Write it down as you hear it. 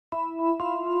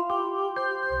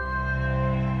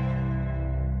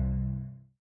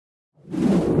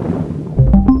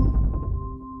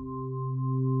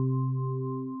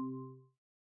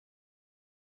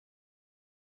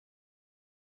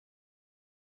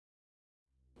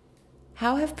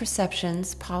How have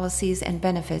perceptions, policies, and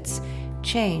benefits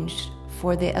changed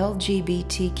for the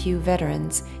LGBTQ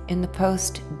veterans in the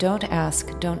post-Don't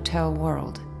Ask, Don't Tell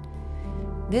world?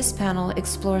 This panel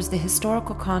explores the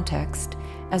historical context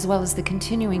as well as the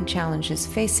continuing challenges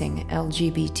facing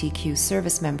LGBTQ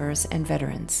service members and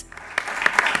veterans.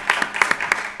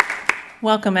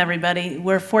 Welcome, everybody.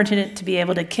 We're fortunate to be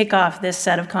able to kick off this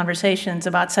set of conversations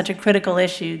about such a critical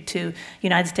issue to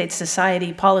United States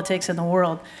society, politics, and the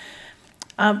world.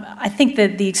 I think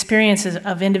that the experiences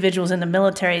of individuals in the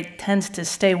military tends to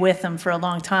stay with them for a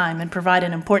long time and provide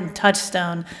an important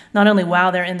touchstone, not only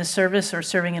while they're in the service or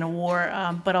serving in a war,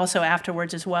 but also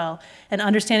afterwards as well. And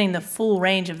understanding the full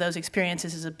range of those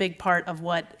experiences is a big part of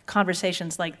what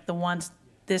conversations like the ones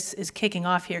this is kicking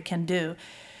off here can do.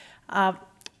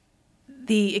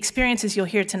 The experiences you'll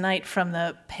hear tonight from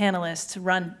the panelists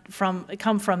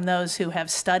come from those who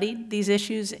have studied these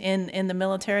issues in the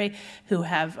military, who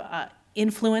have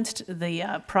influenced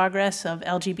the progress of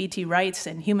LGBT rights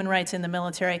and human rights in the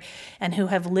military, and who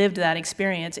have lived that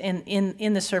experience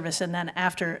in the service and then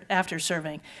after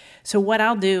serving. So what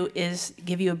I'll do is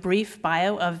give you a brief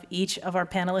bio of each of our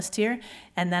panelists here,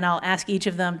 and then I'll ask each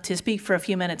of them to speak for a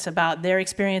few minutes about their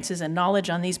experiences and knowledge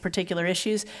on these particular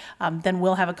issues. Then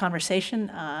we'll have a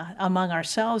conversation among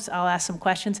ourselves. I'll ask some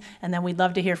questions, and then we'd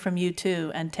love to hear from you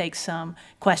too and take some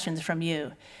questions from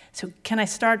you. So can I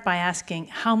start by asking,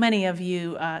 how many of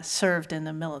you served in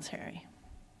the military?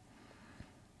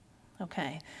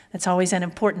 Okay, that's always an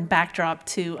important backdrop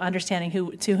to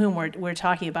understanding to whom we're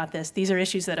talking about this. These are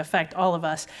issues that affect all of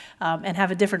us and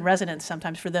have a different resonance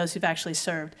sometimes for those who've actually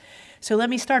served. So let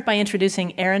me start by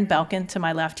introducing Aaron Belkin to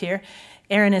my left here.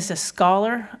 Aaron is a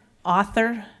scholar,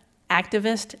 author,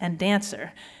 activist, and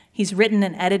dancer. He's written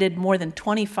and edited more than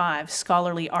 25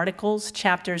 scholarly articles,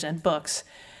 chapters, and books.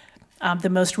 The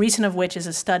most recent of which is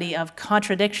a study of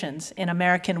contradictions in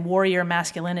American warrior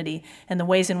masculinity and the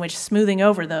ways in which smoothing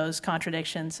over those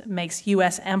contradictions makes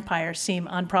U.S. empire seem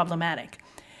unproblematic.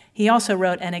 He also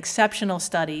wrote an exceptional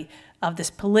study of the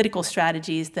political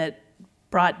strategies that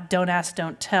brought Don't Ask,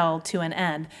 Don't Tell to an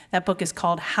end. That book is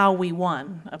called How We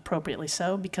Won, appropriately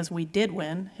so, because we did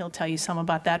win. He'll tell you some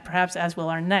about that, perhaps, as will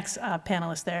our next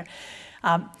panelist there.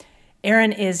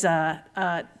 Aaron is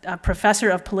a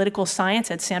professor of political science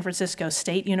at San Francisco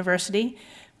State University.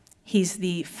 He's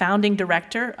the founding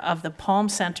director of the Palm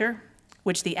Center,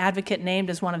 which the Advocate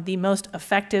named as one of the most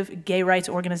effective gay rights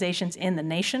organizations in the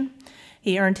nation.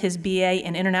 He earned his BA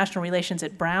in International Relations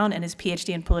at Brown and his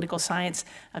PhD in political science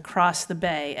across the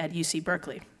Bay at UC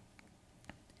Berkeley.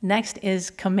 Next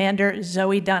is Commander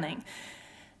Zoe Dunning.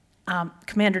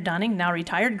 Commander Dunning, now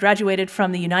retired, graduated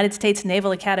from the United States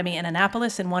Naval Academy in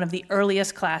Annapolis in one of the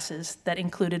earliest classes that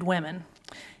included women.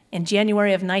 In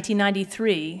January of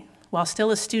 1993, while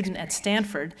still a student at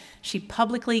Stanford, she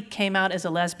publicly came out as a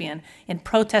lesbian in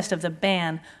protest of the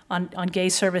ban on gay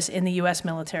service in the U.S.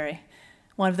 military.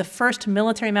 One of the first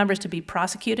military members to be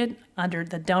prosecuted under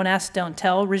the Don't Ask, Don't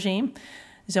Tell regime,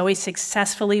 Zoe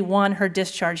successfully won her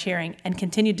discharge hearing and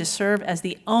continued to serve as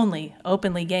the only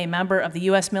openly gay member of the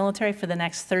U.S. military for the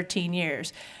next 13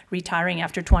 years, retiring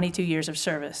after 22 years of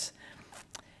service.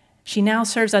 She now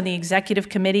serves on the executive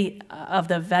committee of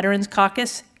the Veterans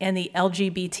Caucus and the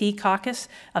LGBT Caucus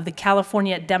of the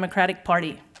California Democratic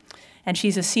Party, and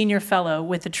she's a senior fellow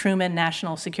with the Truman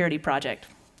National Security Project.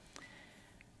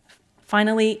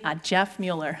 Finally, Jeff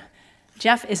Mueller.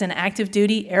 Jeff is an active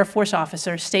duty Air Force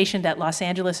officer stationed at Los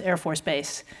Angeles Air Force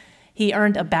Base. He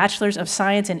earned a Bachelor's of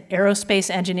Science in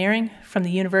Aerospace Engineering from the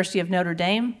University of Notre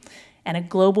Dame and a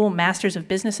Global Master's of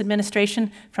Business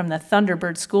Administration from the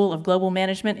Thunderbird School of Global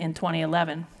Management in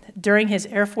 2011. During his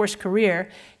Air Force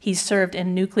career, he served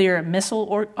in nuclear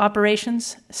missile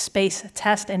operations, space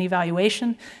test and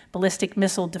evaluation, ballistic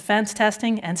missile defense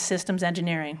testing, and systems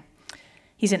engineering.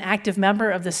 He's an active member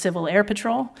of the Civil Air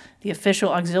Patrol, the official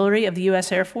auxiliary of the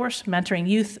U.S. Air Force, mentoring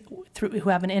youth who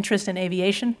have an interest in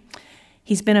aviation.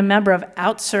 He's been a member of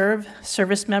OutServe,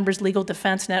 Servicemenbers Legal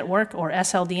Defense Network, or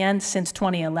SLDN, since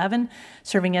 2011,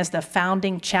 serving as the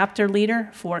founding chapter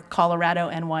leader for Colorado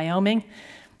and Wyoming.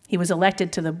 He was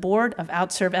elected to the board of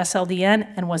OutServe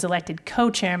SLDN and was elected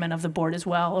co-chairman of the board as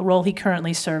well, a role he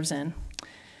currently serves in.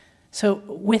 So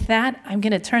with that, I'm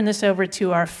going to turn this over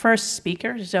to our first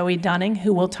speaker, Zoe Dunning,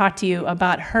 who will talk to you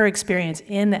about her experience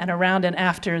in and around and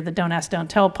after the Don't Ask, Don't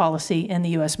Tell policy in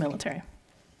the U.S. military.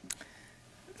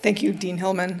 Thank you, Dean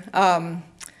Hillman. I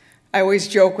always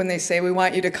joke when they say we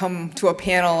want you to come to a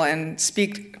panel and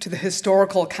speak to the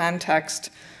historical context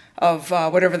of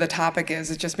whatever the topic is.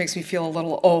 It just makes me feel a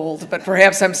little old, but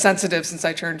perhaps I'm sensitive since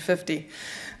I turned 50.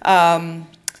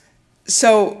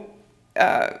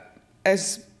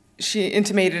 As she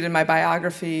intimated in my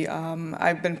biography,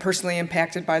 I've been personally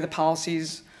impacted by the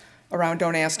policies around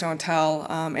Don't Ask, Don't Tell,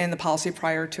 and the policy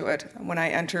prior to it. When I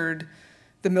entered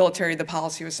the military, the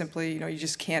policy was simply, you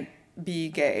just can't be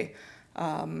gay.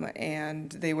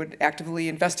 And they would actively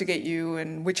investigate you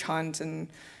and witch hunt and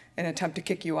attempt to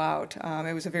kick you out.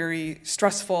 It was a very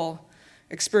stressful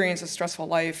experience, a stressful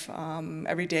life.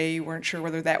 Every day you weren't sure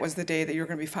whether that was the day that you were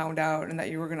going to be found out and that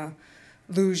you were going to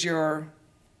lose your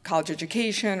college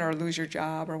education or lose your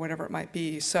job or whatever it might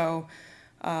be. So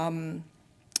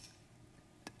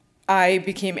I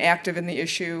became active in the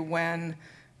issue when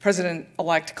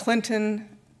President-elect Clinton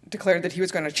declared that he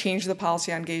was going to change the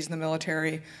policy on gays in the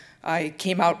military. I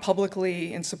came out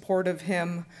publicly in support of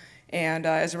him, and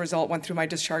as a result went through my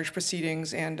discharge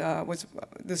proceedings and was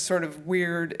this sort of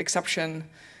weird exception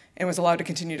and was allowed to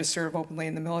continue to serve openly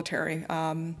in the military.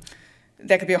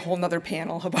 That could be a whole nother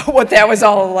panel about what that was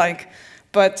all like.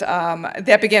 But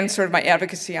that began sort of my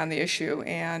advocacy on the issue,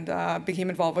 and became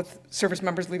involved with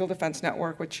Servicemenbers Legal Defense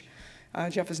Network, which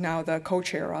Jeff is now the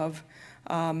co-chair of.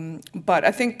 But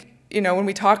I think, when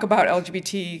we talk about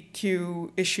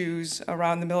LGBTQ issues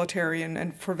around the military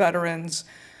and for veterans,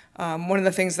 one of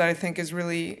the things that I think is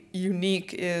really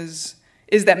unique is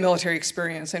that military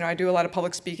experience. I know I do a lot of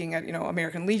public speaking at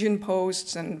American Legion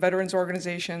posts and veterans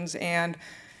organizations, and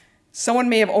someone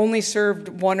may have only served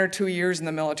 1 or 2 years in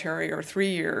the military or 3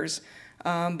 years,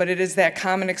 but it is that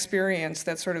common experience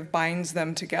that sort of binds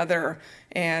them together,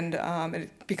 and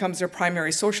it becomes their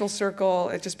primary social circle.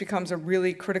 It just becomes a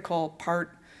really critical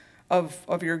part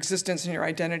of your existence and your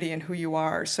identity and who you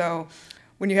are. So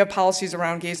when you have policies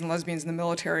around gays and lesbians in the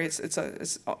military,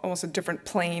 it's almost a different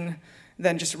plane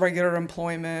than just regular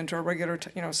employment or regular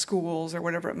schools or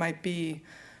whatever it might be.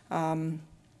 I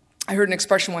heard an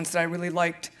expression once that I really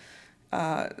liked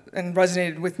and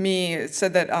resonated with me. It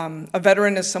said that a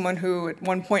veteran is someone who at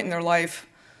one point in their life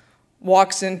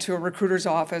walks into a recruiter's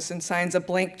office and signs a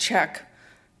blank check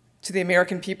to the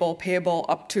American people payable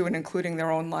up to and including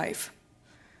their own life.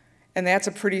 And that's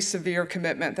a pretty severe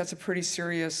commitment. That's a pretty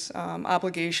serious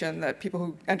obligation that people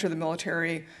who enter the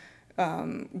military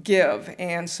give.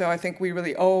 And so I think we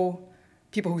really owe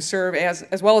people who serve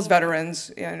as well as veterans,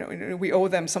 we owe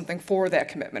them something for that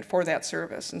commitment, for that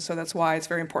service. And so that's why it's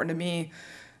very important to me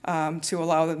to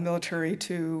allow the military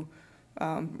to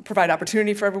provide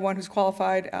opportunity for everyone who's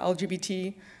qualified,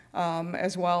 LGBT,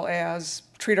 as well as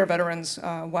treat our veterans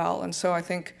well. And so I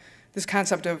think this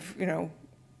concept of,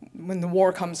 when the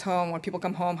war comes home, when people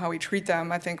come home, how we treat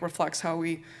them, I think reflects how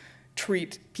we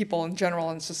treat people in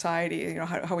general in society.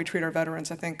 How we treat our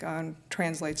veterans, I think,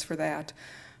 translates for that.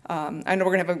 I know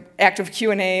we're going to have an active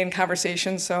Q&A and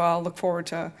conversation, so I'll look forward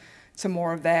to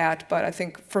more of that. But I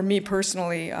think for me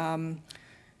personally,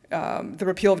 the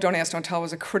repeal of Don't Ask, Don't Tell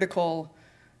was a critical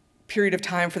period of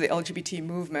time for the LGBT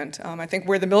movement. I think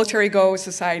where the military goes,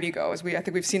 society goes. I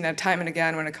think we've seen that time and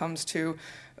again when it comes to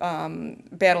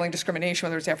battling discrimination,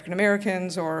 whether it's African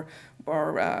Americans or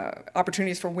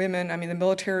opportunities for women. I mean, the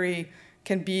military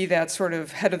can be that sort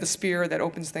of head of the spear that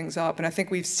opens things up. And I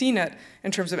think we've seen it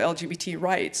in terms of LGBT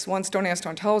rights. Once Don't Ask,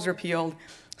 Don't Tell was repealed,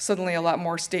 suddenly a lot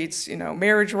more states,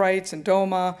 marriage rights and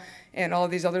DOMA and all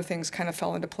of these other things kind of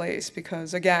fell into place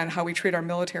because, again, how we treat our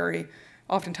military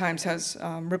oftentimes has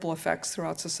ripple effects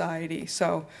throughout society.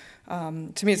 So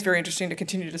to me, it's very interesting to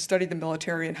continue to study the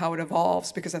military and how it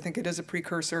evolves because I think it is a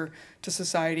precursor to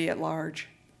society at large.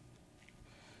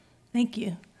 Thank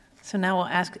you. So now we'll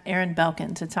ask Aaron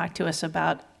Belkin to talk to us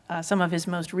about some of his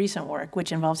most recent work,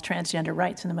 which involves transgender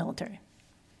rights in the military.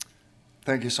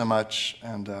 Thank you so much,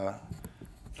 and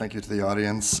thank you to the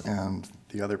audience and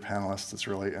the other panelists. It's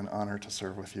really an honor to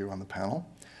serve with you on the panel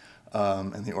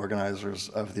and the organizers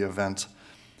of the event.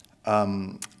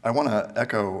 I want to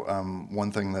echo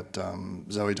one thing that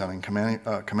Zoe Dunning,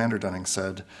 Commander Dunning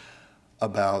said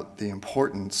about the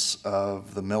importance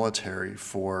of the military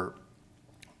for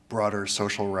broader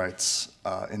social rights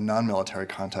in non-military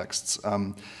contexts.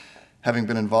 Having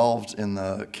been involved in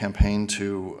the campaign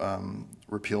to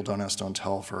repeal Don't Ask, Don't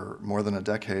Tell for more than a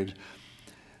decade,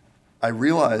 I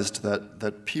realized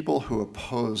that people who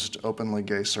opposed openly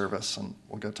gay service, and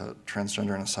we'll get to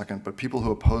transgender in a second, but people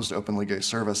who opposed openly gay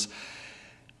service,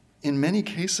 in many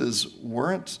cases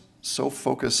weren't so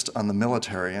focused on the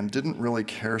military and didn't really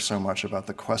care so much about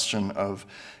the question of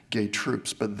gay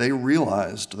troops, but they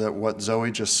realized that what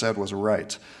Zoe just said was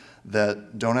right,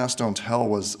 that Don't Ask, Don't Tell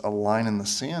was a line in the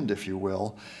sand, if you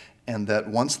will, and that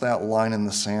once that line in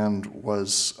the sand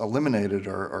was eliminated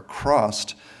or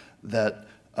crossed, that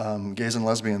gays and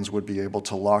lesbians would be able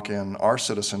to lock in our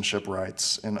citizenship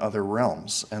rights in other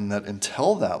realms, and that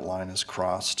until that line is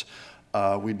crossed,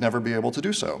 we'd never be able to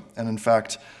do so. And in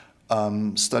fact,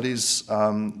 studies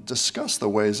discuss the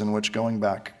ways in which, going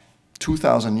back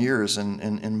 2,000 years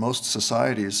in most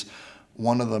societies,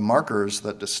 one of the markers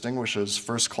that distinguishes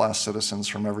first-class citizens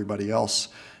from everybody else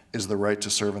is the right to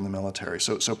serve in the military.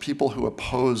 So people who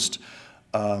opposed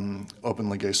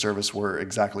openly gay service were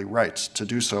exactly right to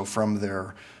do so from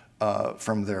their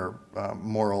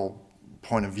moral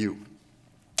point of view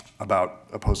about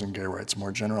opposing gay rights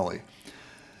more generally.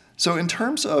 So in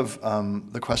terms of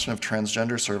the question of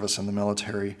transgender service in the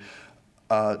military,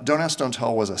 Don't Ask, Don't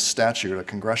Tell was a statute, a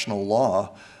congressional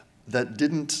law, that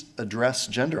didn't address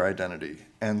gender identity.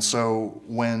 And so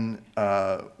when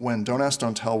Don't Ask,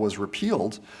 Don't Tell was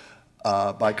repealed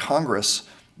by Congress,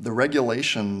 the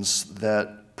regulations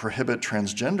that prohibit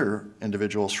transgender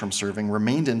individuals from serving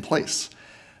remained in place.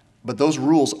 But those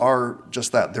rules are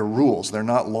just that, they're rules, they're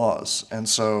not laws. And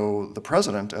so the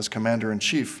president, as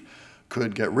commander-in-chief,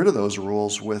 could get rid of those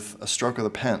rules with a stroke of the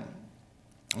pen.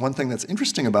 One thing that's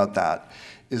interesting about that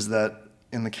is that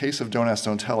in the case of Don't Ask,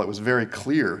 Don't Tell, it was very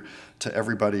clear to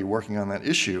everybody working on that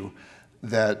issue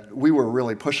that we were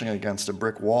really pushing against a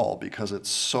brick wall because it's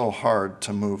so hard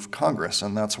to move Congress,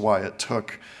 and that's why it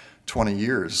took 20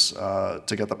 years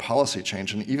to get the policy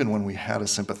change. And even when we had a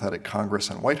sympathetic Congress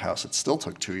and White House, it still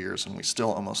took 2 years, and we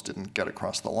still almost didn't get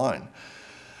across the line.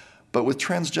 But with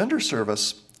transgender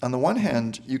service, on the one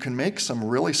hand, you can make some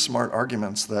really smart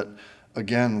arguments that,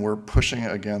 again, we're pushing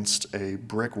against a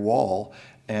brick wall,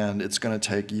 and it's going to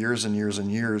take years and years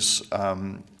and years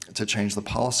to change the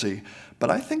policy. But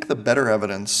I think the better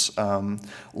evidence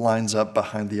lines up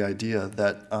behind the idea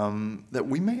that, that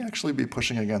we may actually be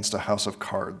pushing against a house of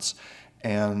cards.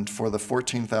 And for the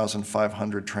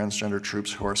 14,500 transgender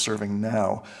troops who are serving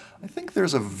now, I think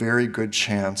there's a very good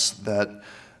chance that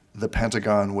the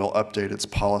Pentagon will update its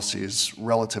policies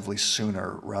relatively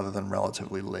sooner rather than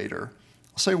relatively later.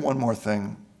 I'll say one more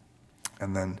thing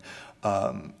and then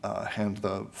hand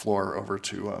the floor over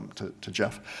to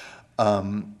Jeff,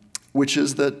 which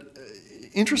is that,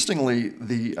 interestingly,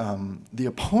 the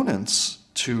opponents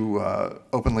to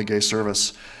openly gay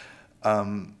service,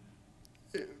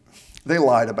 they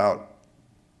lied about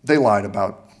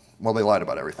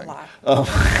everything.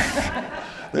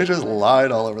 They just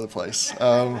lied all over the place.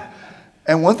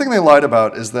 And one thing they lied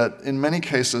about is that in many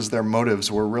cases their motives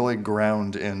were really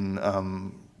ground in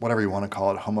whatever you want to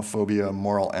call it, homophobia,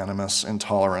 moral animus,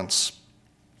 intolerance,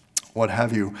 what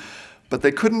have you. But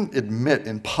they couldn't admit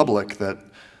in public that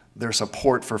their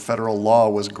support for federal law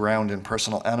was ground in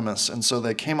personal animus, and so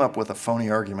they came up with a phony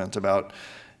argument about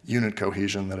unit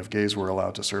cohesion, that if gays were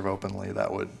allowed to serve openly,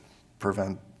 that would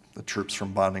prevent the troops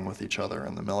from bonding with each other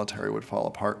and the military would fall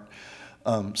apart.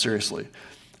 Seriously.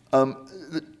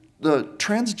 The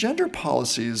transgender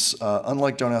policies,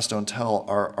 unlike Don't Ask, Don't Tell,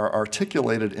 are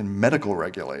articulated in medical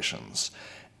regulations.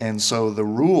 And so the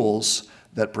rules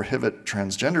that prohibit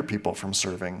transgender people from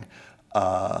serving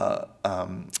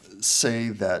say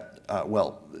that,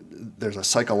 well, there's a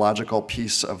psychological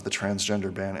piece of the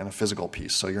transgender ban and a physical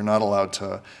piece. So you're not allowed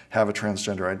to have a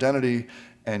transgender identity,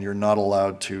 and you're not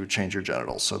allowed to change your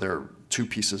genitals. So there are two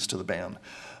pieces to the ban.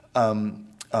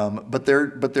 But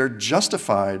they're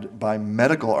justified by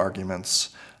medical arguments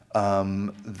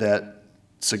that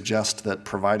suggest that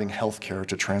providing health care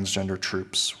to transgender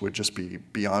troops would just be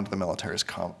beyond the military's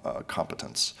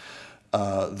competence.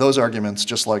 Those arguments,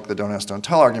 just like the Don't Ask, Don't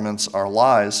Tell arguments, are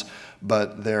lies,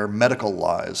 but they're medical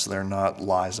lies. They're not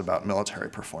lies about military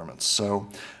performance. So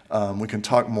we can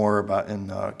talk more about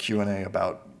in Q&A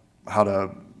about how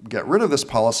to get rid of this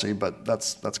policy, but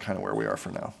that's kind of where we are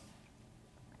for now.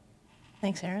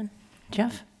 Thanks, Aaron.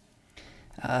 Jeff?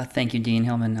 Thank you, Dean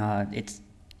Hillman. It's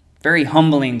very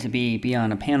humbling to be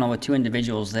on a panel with two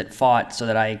individuals that fought so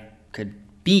that I could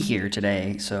be here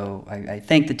today. So I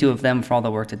thank the two of them for all the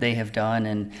work that they have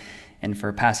done and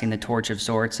for passing the torch of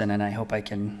sorts. And I hope I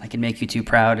can make you two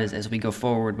proud as we go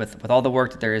forward with all the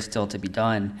work that there is still to be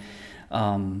done.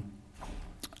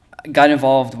 Got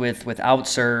involved with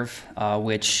OutServe,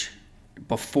 which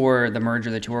before the merger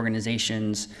of the two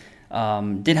organizations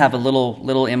did have a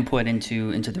little input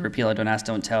into the repeal of Don't Ask,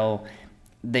 Don't Tell.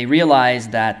 They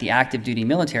realized that the active duty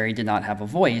military did not have a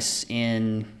voice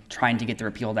in trying to get the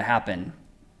repeal to happen,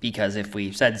 because if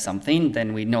we said something,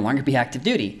 then we'd no longer be active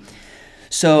duty.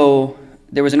 So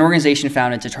there was an organization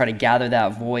founded to try to gather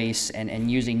that voice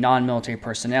and using non-military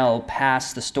personnel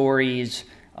pass the stories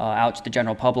out to the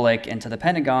general public and to the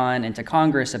Pentagon and to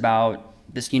Congress about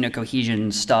this unit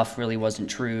cohesion stuff really wasn't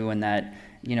true, and that,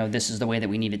 you know, this is the way that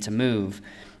we needed to move.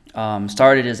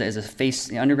 Started as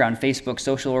an underground Facebook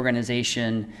social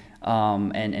organization,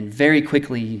 and very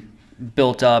quickly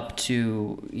built up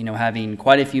to, you know, having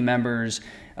quite a few members,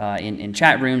 in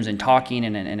chat rooms and talking,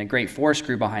 and a great force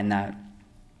grew behind that.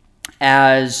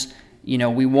 As you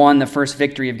know, we won the first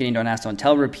victory of getting Don't Ask, Don't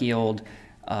Tell repealed.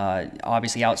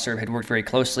 Obviously, OutServe had worked very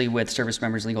closely with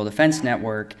Servicemenbers Legal Defense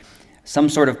Network. Some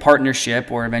sort of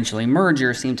partnership or eventually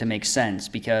merger seemed to make sense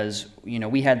because, you know,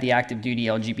 we had the active duty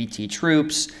LGBT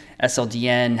troops,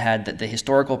 SLDN had the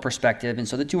historical perspective, and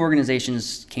so the two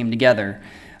organizations came together.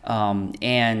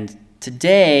 And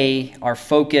today, our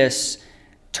focus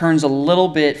turns a little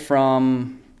bit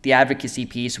from the advocacy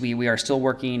piece. We are still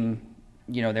working,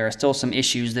 you know, there are still some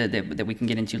issues that we can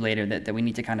get into later that we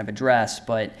need to kind of address,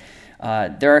 but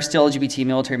there are still LGBT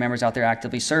military members out there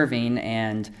actively serving,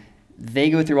 and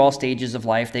they go through all stages of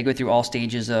life. They go through all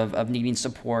stages of needing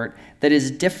support that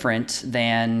is different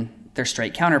than their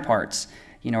straight counterparts.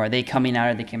 You know, are they coming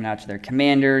out to their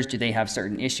commanders? Do they have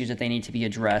certain issues that they need to be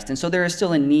addressed? And so there is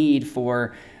still a need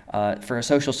for a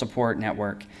social support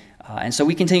network. And so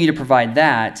we continue to provide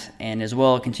that, and as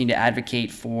well continue to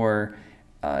advocate for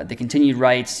the continued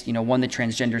rights, you know, the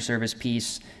transgender service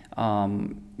piece,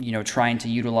 you know, trying to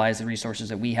utilize the resources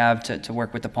that we have to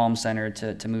work with the Palm Center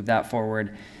to move that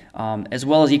forward. As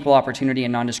well as equal opportunity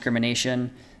and non-discrimination.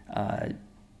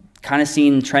 Kind of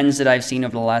seen trends that I've seen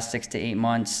over the last 6 to 8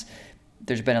 months.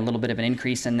 There's been a little bit of an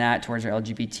increase in that towards our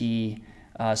LGBT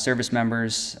service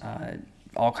members,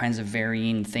 all kinds of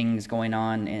varying things going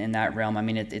on in that realm. I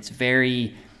mean, it's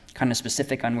very kind of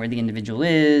specific on where the individual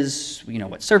is, you know,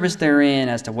 what service they're in,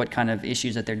 as to what kind of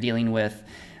issues that they're dealing with.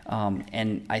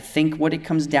 And I think what it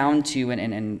comes down to,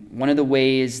 and one of the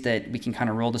ways that we can kind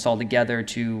of roll this all together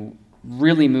to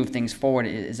really move things forward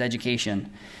is education.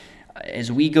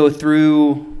 As we go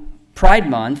through Pride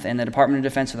Month, and the Department of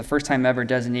Defense for the first time ever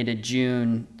designated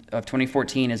June of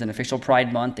 2014 as an official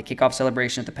Pride Month, the kickoff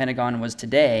celebration at the Pentagon was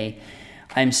today,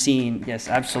 I'm seeing, yes,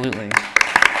 absolutely.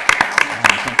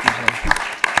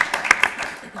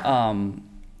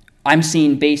 I'm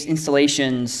seeing base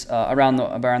installations around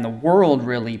the world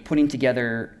really putting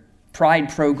together Pride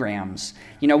programs.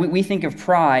 You know, we think of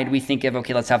Pride, we think of,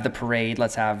 okay, let's have the parade,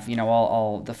 let's have, you know,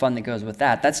 all the fun that goes with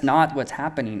that. That's not what's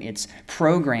happening. It's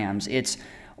programs. It's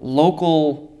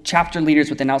local chapter leaders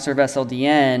within OutServe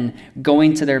SLDN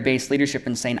going to their base leadership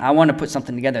and saying, I want to put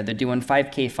something together. They're doing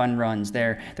 5K fun runs.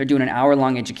 They're doing an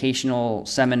hour-long educational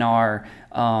seminar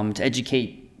to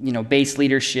educate, you know, base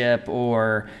leadership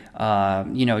or,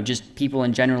 you know, just people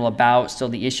in general about still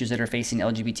the issues that are facing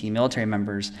LGBT military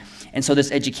members. And so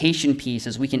this education piece,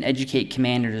 as we can educate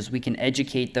commanders, as we can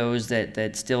educate those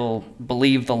that still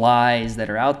believe the lies that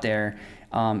are out there,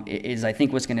 is I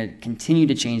think what's going to continue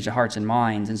to change the hearts and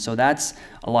minds. And so that's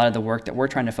a lot of the work that we're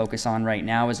trying to focus on right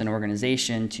now as an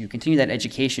organization, to continue that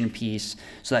education piece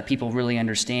so that people really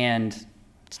understand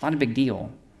it's not a big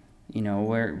deal. You know,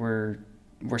 we're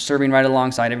serving right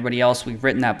alongside everybody else. We've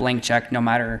written that blank check no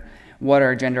matter what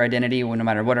our gender identity, no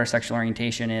matter what our sexual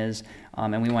orientation is,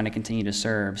 and we want to continue to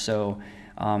serve. So,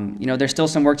 you know, there's still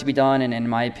some work to be done, and in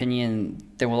my opinion,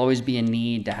 there will always be a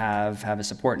need to have a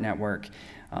support network.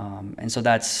 And so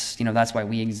that's, you know, that's why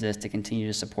we exist, to continue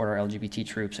to support our LGBT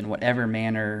troops in whatever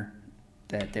manner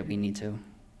that we need to.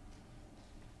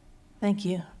 Thank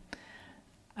you.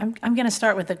 I'm going to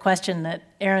start with a question that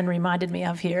Aaron reminded me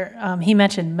of here. He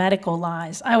mentioned medical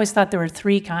lies. I always thought there were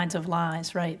 3 kinds of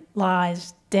lies, right?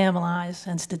 Lies, damn lies,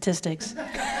 and statistics.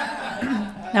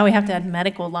 Now we have to add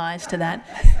medical lies to that.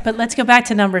 But let's go back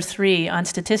to number 3 on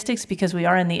statistics, because we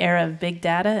are in the era of big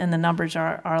data, and the numbers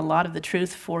are a lot of the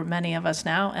truth for many of us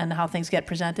now and how things get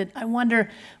presented. I wonder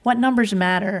what numbers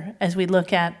matter as we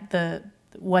look at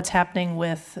what's happening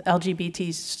with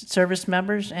LGBT service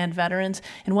members and veterans,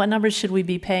 and what numbers should we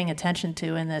be paying attention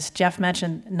to in this? Jeff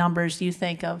mentioned numbers you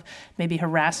think of maybe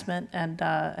harassment and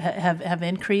have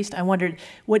increased. I wondered,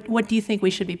 what do you think we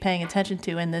should be paying attention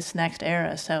to in this next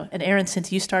era? So, and Aaron,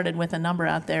 since you started with a number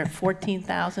out there,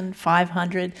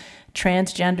 14,500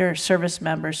 transgender service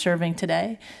members serving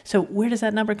today. So where does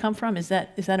that number come from? Is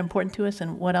that important to us,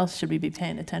 and what else should we be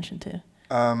paying attention to?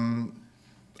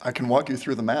 I can walk you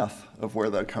through the math of where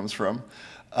that comes from.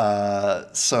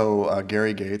 So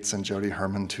Gary Gates and Jody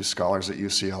Herman, 2 scholars at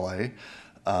UCLA,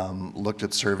 looked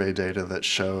at survey data that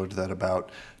showed that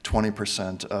about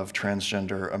 20% of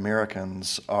transgender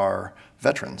Americans are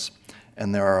veterans.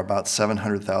 And there are about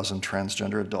 700,000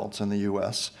 transgender adults in the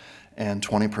US, and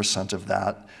 20% of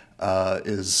that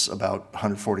is about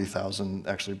 140,000,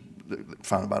 actually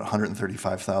found about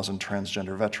 135,000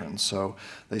 transgender veterans. So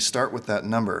they start with that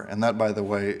number, and that, by the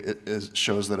way,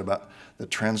 shows that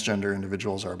transgender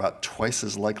individuals are about twice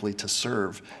as likely to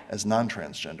serve as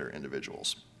non-transgender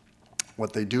individuals.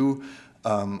 What they do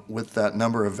with that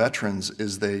number of veterans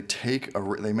is they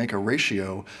make a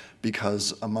ratio,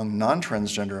 because among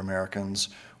non-transgender Americans,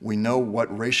 we know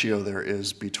what ratio there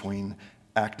is between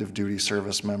active duty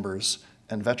service members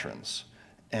and veterans.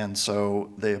 And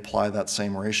so they apply that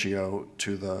same ratio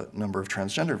to the number of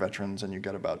transgender veterans, and you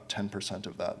get about 10%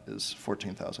 of that is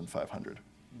 14,500.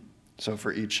 So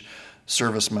for each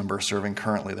service member serving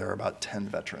currently, there are about 10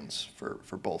 veterans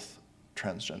for both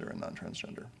transgender and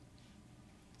non-transgender.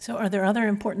 So are there other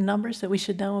important numbers that we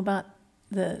should know about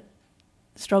the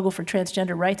struggle for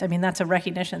transgender rights? I mean, that's a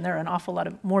recognition. There are an awful lot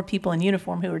of more people in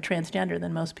uniform who are transgender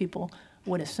than most people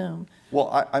would assume.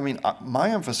 Well, I mean, my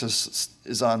emphasis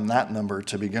is on that number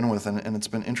to begin with, and it's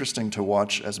been interesting to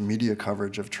watch as media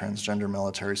coverage of transgender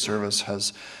military service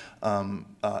has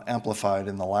amplified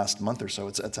in the last month or so.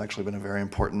 It's actually been a very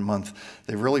important month.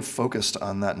 They've really focused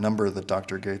on that number that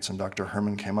Dr. Gates and Dr.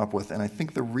 Hillman came up with, and I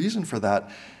think the reason for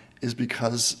that is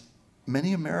because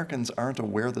many Americans aren't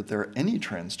aware that there are any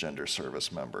transgender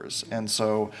service members. And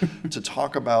so to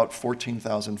talk about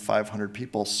 14,500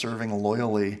 people serving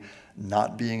loyally,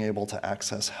 not being able to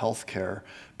access health care,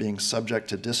 being subject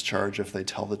to discharge if they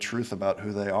tell the truth about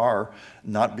who they are,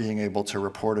 not being able to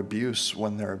report abuse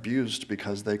when they're abused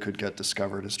because they could get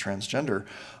discovered as transgender,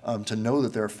 to know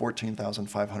that there are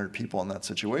 14,500 people in that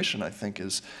situation, I think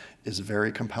is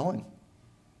very compelling.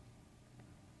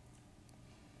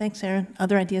 Thanks, Aaron.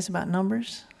 Other ideas about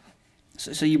numbers?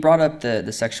 So you brought up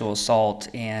the sexual assault,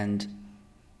 and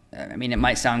I mean, it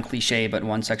might sound cliche, but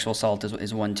one sexual assault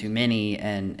is one too many.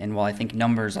 And while I think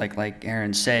numbers, like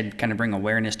Aaron said, kind of bring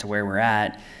awareness to where we're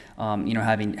at, you know,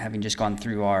 having just gone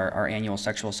through our annual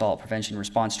sexual assault prevention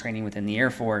response training within the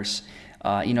Air Force,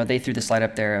 you know, they threw the slide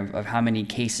up there of how many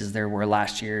cases there were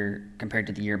last year compared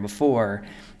to the year before.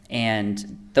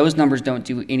 And those numbers don't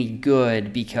do any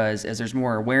good, because as there's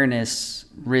more awareness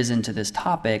risen to this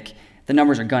topic, the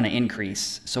numbers are going to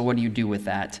increase. So what do you do with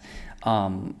that?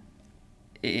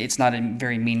 It's not a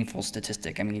very meaningful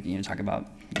statistic. I mean, you know, talk about,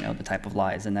 you know, the type of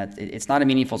lies, and that it's not a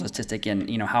meaningful statistic. And,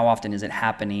 you know, how often is it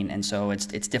happening? And so it's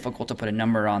difficult to put a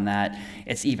number on that.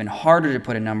 It's even harder to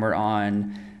put a number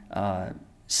on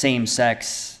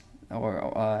same-sex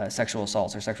or sexual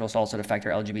assaults, or sexual assaults that affect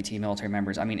our LGBT military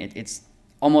members. I mean, it's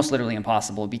almost literally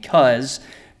impossible, because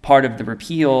part of the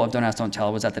repeal of Don't Ask, Don't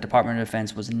Tell was that the Department of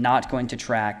Defense was not going to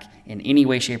track in any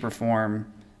way, shape, or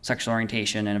form sexual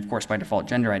orientation, and of course by default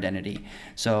gender identity.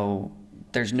 So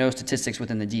there's no statistics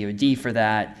within the DoD for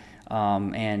that.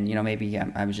 And you know, maybe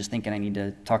I was just thinking I need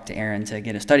to talk to Aaron to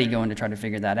get a study going to try to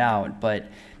figure that out. But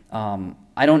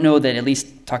I don't know that, at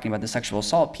least talking about the sexual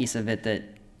assault piece of it, that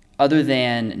other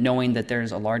than knowing that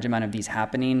there's a large amount of these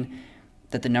happening,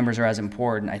 that the numbers are as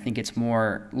important. I think it's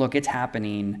more, look, it's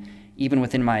happening. Even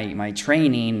within my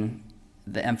training,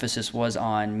 the emphasis was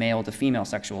on male to female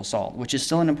sexual assault, which is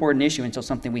still an important issue and still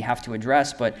something we have to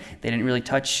address, but they didn't really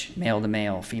touch male to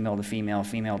male, female to female,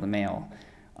 female to male.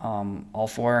 All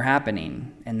four are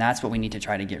happening, and that's what we need to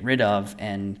try to get rid of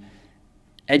and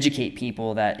educate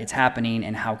people that it's happening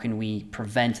and how can we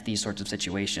prevent these sorts of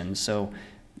situations. So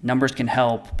numbers can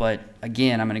help, but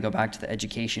again, I'm going to go back to the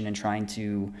education and trying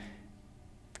to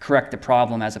correct the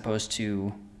problem as opposed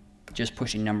to just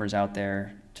pushing numbers out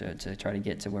there to try to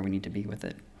get to where we need to be with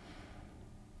it.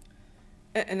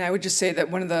 And I would just say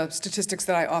that one of the statistics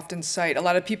that I often cite, a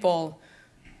lot of people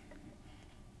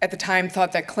at the time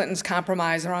thought that Clinton's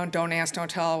compromise around Don't Ask, Don't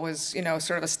Tell was, you know,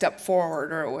 sort of a step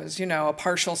forward, or it was, you know, a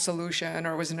partial solution,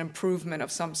 or it was an improvement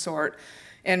of some sort.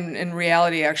 And in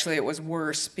reality, actually, it was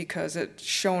worse, because it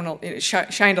shined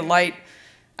a light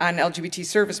on LGBT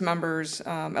service members,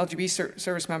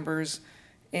 service members,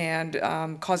 and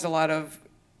caused a lot of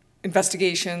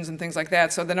investigations and things like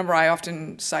that. So the number I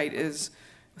often cite is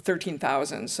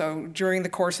 13,000. So during the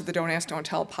course of the Don't Ask, Don't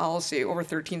Tell policy, over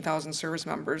 13,000 service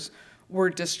members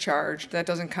were discharged. That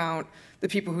doesn't count the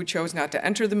people who chose not to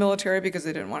enter the military because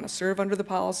they didn't want to serve under the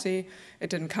policy.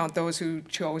 It didn't count those who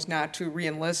chose not to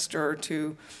re-enlist or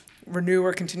to renew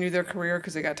or continue their career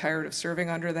because they got tired of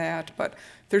serving under that. But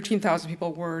 13,000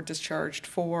 people were discharged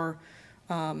for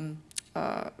Don't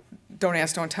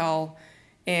Ask, Don't Tell.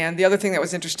 And the other thing that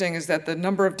was interesting is that the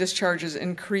number of discharges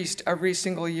increased every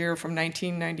single year from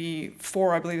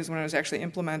 1994, I believe is when it was actually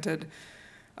implemented,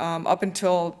 up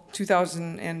until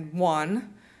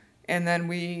 2001. And then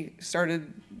we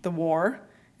started the war.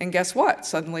 And guess what?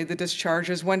 Suddenly the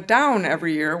discharges went down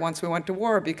every year once we went to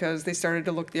war, because they started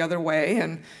to look the other way,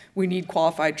 and we need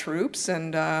qualified troops.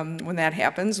 And when that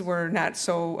happens, we're not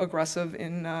so aggressive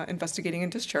in investigating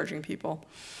and discharging people.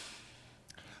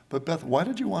 But Beth, why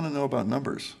did you want to know about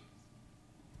numbers?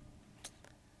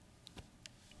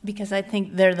 Because I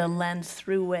think they're the lens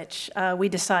through which we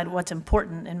decide what's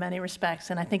important in many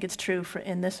respects, and I think it's true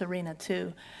in this arena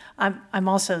too. I'm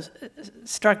also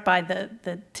struck by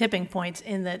the tipping points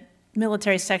in the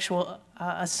military sexual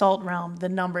assault realm. The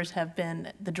numbers have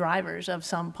been the drivers of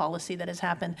some policy that has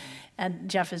happened, and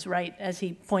Jeff is right as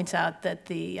he points out that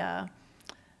the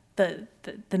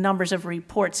numbers of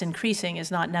reports increasing is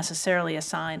not necessarily a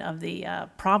sign of the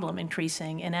problem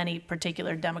increasing in any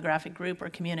particular demographic group or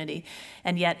community.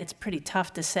 And yet it's pretty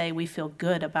tough to say we feel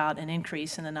good about an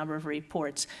increase in the number of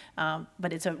reports,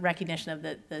 but it's a recognition of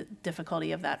the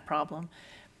difficulty of that problem.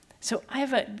 So I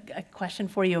have a question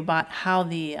for you about how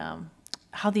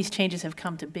these changes have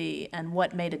come to be and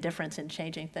what made a difference in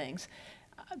changing things.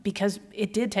 Because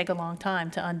it did take a long time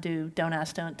to undo Don't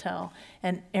Ask, Don't Tell.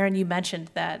 And Aaron, you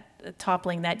mentioned that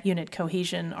toppling that unit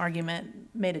cohesion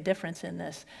argument made a difference in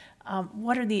this.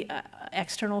 What are the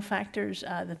external factors,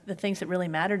 the things that really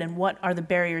mattered, and what are the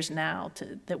barriers now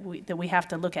that we have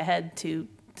to look ahead to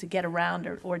get around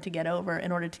or to get over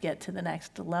in order to get to the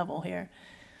next level here?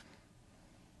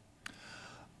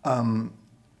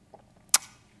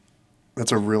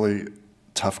 That's a really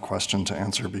tough question to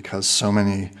answer because so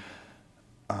many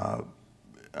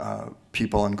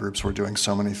people and groups were doing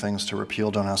so many things to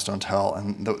repeal Don't Ask, Don't Tell.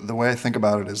 And the way I think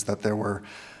about it is that there were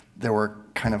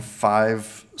kind of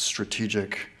 5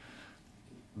 strategic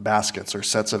baskets or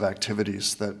sets of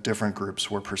activities that different groups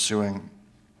were pursuing.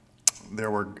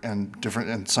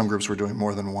 And some groups were doing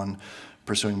more than one,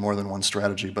 pursuing more than one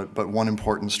strategy. But one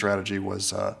important strategy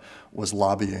was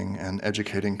lobbying and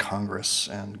educating Congress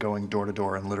and going door to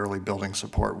door and literally building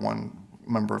support one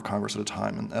member of Congress at a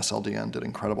time, and SLDN did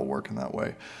incredible work in that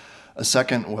way. A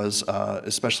second was,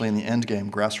 especially in the end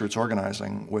game, grassroots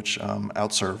organizing, which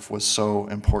OutServe was so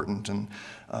important, and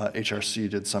HRC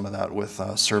did some of that with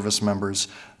service members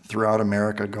throughout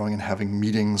America going and having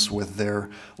meetings with their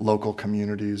local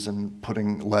communities and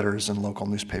putting letters in local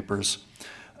newspapers.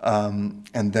 And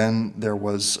then there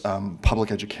was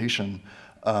public education,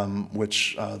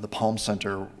 which the Palm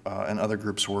Center and other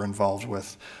groups were involved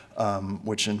with,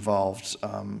 which involved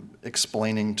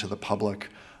explaining to the public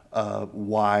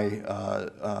why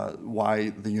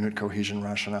the unit cohesion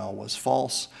rationale was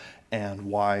false and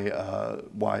why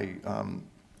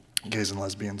gays and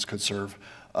lesbians could serve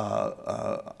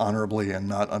honorably and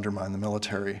not undermine the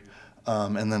military.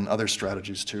 And then other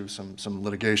strategies too, some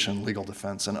litigation, legal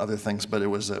defense, and other things. But it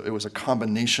was a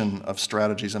combination of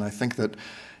strategies, and I think that,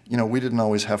 you know, we didn't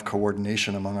always have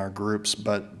coordination among our groups,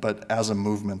 but as a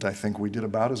movement, I think we did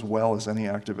about as well as any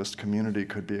activist community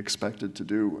could be expected to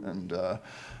do, and I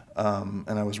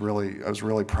was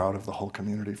really proud of the whole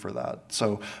community for that.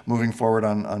 So moving forward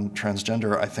on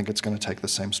transgender, I think it's going to take the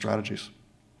same strategies.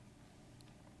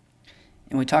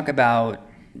 And we talk about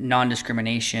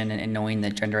non-discrimination and knowing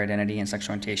that gender identity and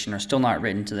sexual orientation are still not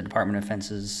written to the Department of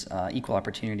Defense's equal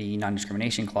opportunity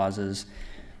non-discrimination clauses.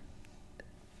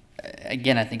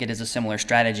 Again, I think it is a similar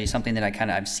strategy, something that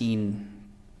I've seen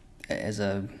as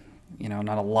a, you know,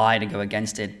 not a lie to go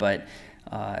against it, but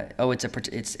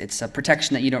it's a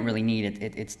protection that you don't really need.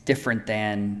 It's different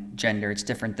than gender, it's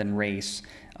different than race.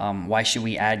 Why should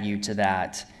we add you to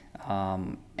that?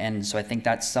 And so I think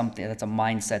that's a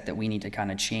mindset that we need to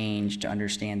kind of change to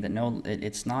understand that no,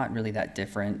 it's not really that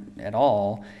different at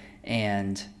all,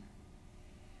 and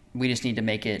we just need to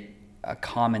make it a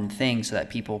common thing so that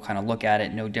people kind of look at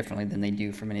it no differently than they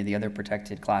do for many of the other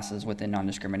protected classes within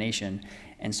non-discrimination,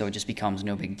 and so it just becomes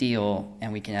no big deal,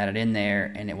 and we can add it in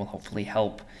there, and it will hopefully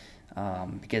help,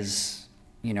 because,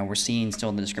 you know, we're seeing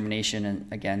still the discrimination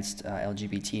against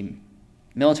LGBT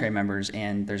military members,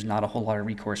 and there's not a whole lot of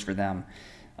recourse for them.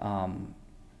 How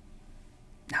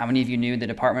many of you knew the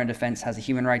Department of Defense has a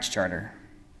human rights charter?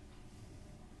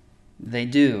 They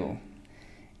do,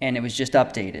 and it was just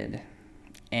updated.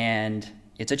 And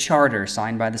it's a charter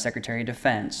signed by the Secretary of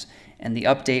Defense, and the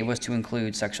update was to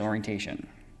include sexual orientation.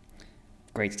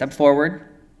 Great step forward.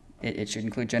 It should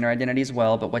include gender identity as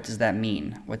well, but what does that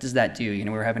mean? What does that do? You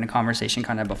know, we were having a conversation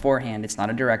kind of beforehand. It's not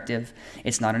a directive.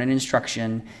 It's not an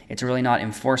instruction. It's really not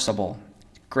enforceable.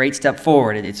 Great step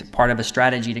forward. It's part of a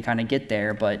strategy to kind of get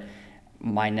there, but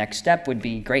my next step would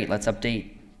be, great, let's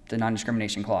update the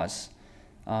non-discrimination clause.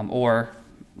 Or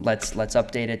let's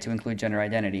update it to include gender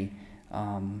identity.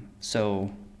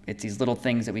 So it's these little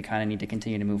things that we kind of need to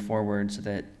continue to move forward so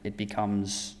that it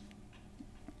becomes,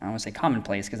 I don't want to say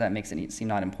commonplace because that makes it seem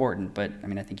not important, but I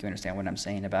mean, I think you understand what I'm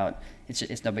saying about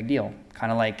it's no big deal.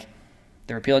 Kind of like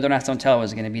the repeal of Don't Ask, Don't Tell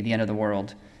was going to be the end of the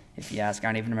world. If you ask, I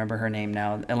don't even remember her name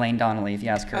now, Elaine Donnelly, if you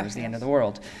ask her, it was the end of the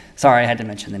world. Sorry, I had to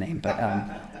mention the name, but,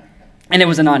 and it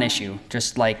was a non-issue,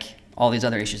 just like all these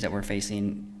other issues that we're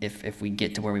facing, if we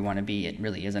get to where we want to be, it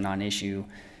really is a non-issue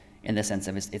in the sense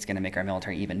of it's going to make our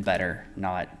military even better,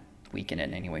 not weaken it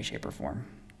in any way, shape, or form.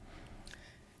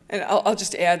 And I'll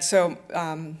just add, so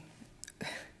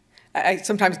I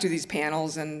sometimes do these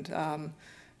panels, and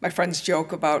my friends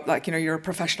joke about, like, you're a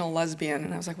professional lesbian,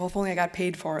 and I was like, well, if only I got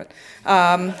paid for it.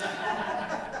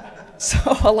 So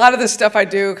a lot of this stuff I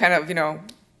do kind of,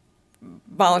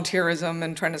 volunteerism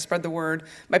and trying to spread the word.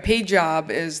 My paid job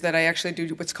is that I actually do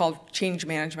what's called change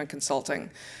management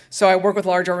consulting. So I work with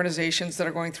large organizations that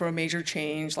are going through a major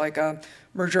change, like a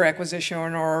merger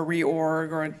acquisition or a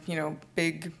reorg or a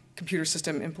big computer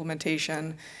system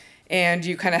implementation, and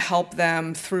you kind of help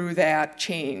them through that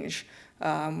change,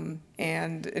 and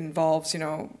involves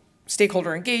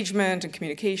stakeholder engagement and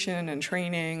communication and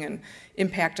training and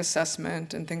impact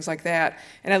assessment and things like that.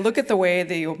 And I look at the way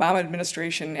the Obama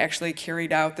administration actually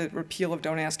carried out the repeal of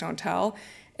Don't Ask, Don't Tell,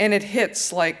 and it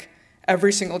hits like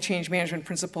every single change management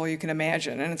principle you can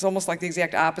imagine. And it's almost like the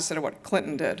exact opposite of what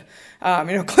Clinton did.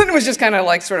 Clinton was just kind of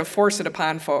like sort of force it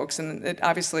upon folks, and it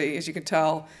obviously, as you can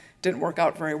tell, didn't work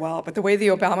out very well. But the way the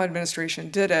Obama administration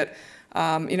did it,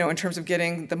 in terms of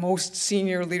getting the most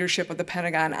senior leadership of the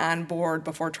Pentagon on board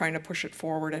before trying to push it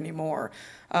forward anymore,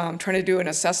 trying to do an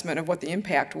assessment of what the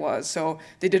impact was. So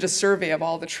they did a survey of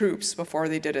all the troops before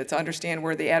they did it to understand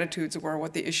where the attitudes were,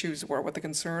 what the issues were, what the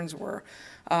concerns were.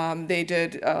 They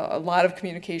did a lot of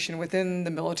communication within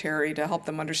the military to help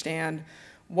them understand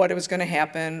what it was going to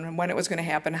happen, when it was going to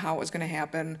happen, how it was going to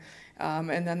happen.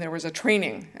 And then there was a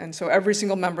training. And so every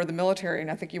single member of the military,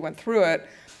 and I think you went through it,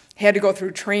 had to go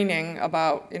through training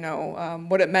about,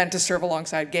 what it meant to serve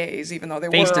alongside gays, even though they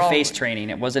were face-to-face training.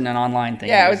 It wasn't an online thing.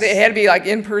 Yeah, it had to be like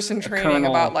in-person training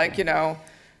about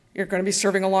you're going to be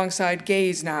serving alongside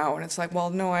gays now. And it's like, well,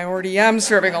 no, I already am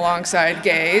serving alongside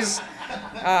gays.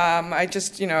 I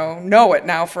just, know it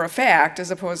now for a fact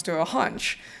as opposed to a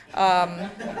hunch.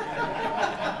 And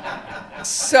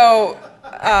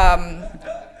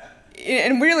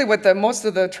really what most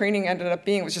of the training ended up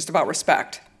being was just about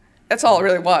respect. That's all it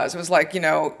really was. It was like,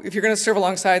 if you're going to serve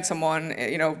alongside someone,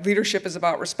 leadership is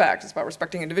about respect. It's about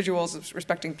respecting individuals, it's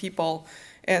respecting people,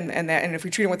 and if we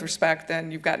treat them with respect,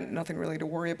 then you've got nothing really to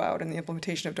worry about in the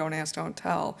implementation of Don't Ask, Don't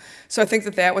Tell. So I think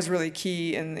that was really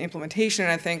key in the implementation,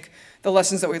 and I think the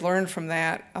lessons that we learned from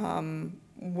that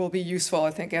will be useful,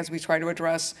 I think, as we try to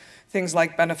address things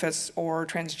like benefits or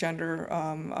transgender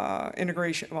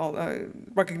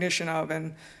recognition of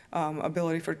and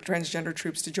ability for transgender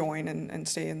troops to join and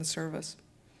stay in the service.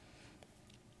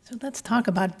 So let's talk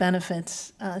about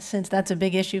benefits, since that's a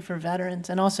big issue for veterans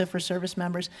and also for service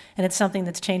members, and it's something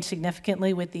that's changed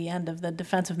significantly with the end of the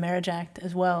Defense of Marriage Act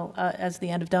as well as the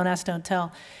end of Don't Ask, Don't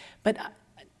Tell. But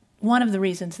one of the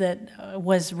reasons that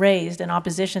was raised in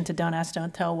opposition to Don't Ask,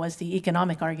 Don't Tell was the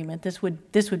economic argument. This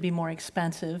would be more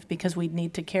expensive because we'd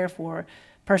need to care for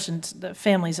the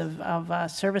families of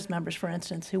service members, for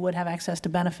instance, who would have access to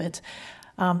benefits.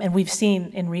 And we've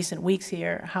seen in recent weeks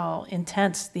here how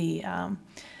intense the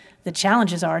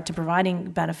challenges are to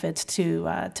providing benefits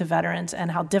to veterans,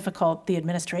 and how difficult the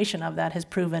administration of that has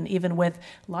proven, even with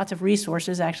lots of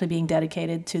resources actually being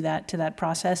dedicated to that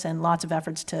process and lots of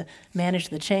efforts to manage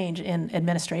the change in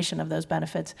administration of those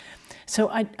benefits. So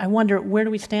I wonder, where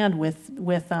do we stand with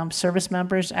service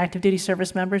members, active duty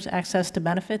service members, access to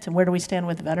benefits, and where do we stand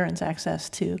with veterans' access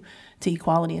to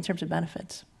equality in terms of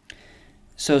benefits?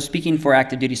 So speaking for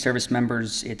active duty service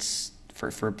members, it's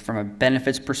from a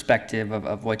benefits perspective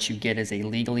of what you get as a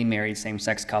legally married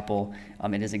same-sex couple,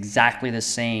 it is exactly the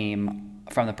same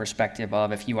from the perspective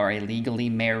of if you are a legally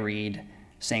married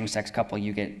same-sex couple,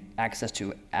 you get access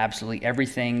to absolutely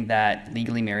everything that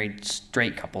legally married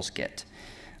straight couples get.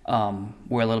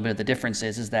 Where a little bit of the difference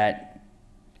is that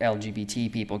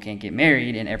LGBT people can't get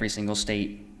married in every single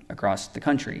state across the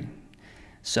country.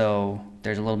 So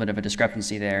there's a little bit of a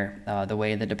discrepancy there. The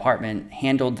way the department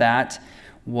handled that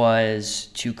was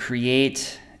to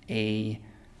create a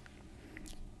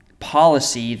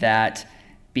policy that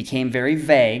became very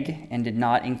vague and did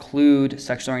not include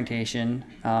sexual orientation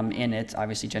in it.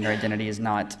 Obviously, gender identity is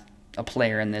not a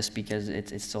player in this because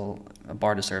it's still a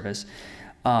bar to service.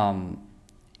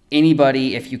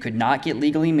 Anybody, if you could not get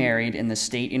legally married in the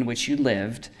state in which you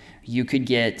lived, you could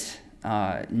get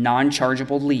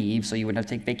non-chargeable leave, so you wouldn't have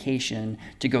to take vacation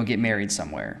to go get married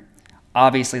somewhere.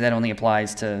 Obviously, that only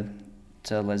applies to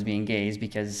lesbian gays,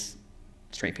 because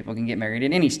straight people can get married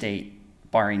in any state,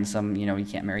 barring some, you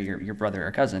can't marry your brother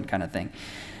or cousin kind of thing.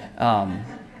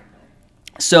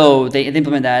 So they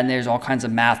implement that, and there's all kinds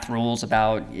of math rules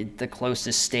about the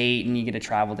closest state, and you get a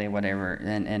travel day, whatever,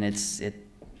 and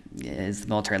as the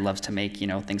military loves to make,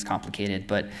 things complicated.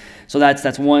 But so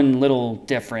that's one little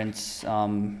difference.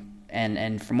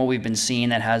 And from what we've been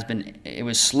seeing, it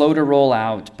was slow to roll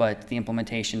out, but the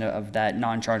implementation of that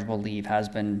non-chargeable leave has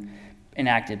been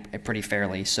enacted pretty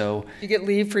fairly. So you get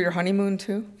leave for your honeymoon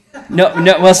too? No.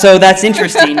 Well, so that's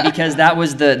interesting because that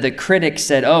was the critics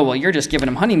said, oh, well, you're just giving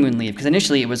them honeymoon leave. Because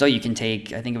initially it was, you can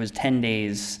take, I think it was 10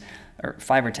 days or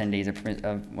 5 or 10 days of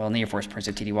in the Air Force permits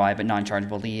of TDY, but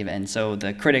non-chargeable leave. And so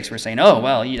the critics were saying, oh,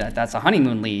 well, that's a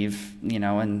honeymoon leave,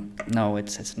 and no,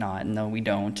 it's not. No, we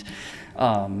don't.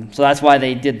 So that's why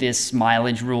they did this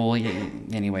mileage rule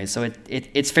anyway. So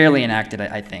it's fairly enacted,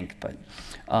 I think. But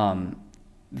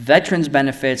veterans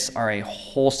benefits are a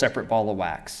whole separate ball of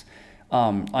wax.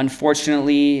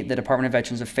 Unfortunately, the Department of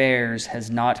Veterans Affairs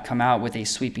has not come out with a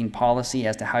sweeping policy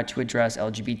as to how to address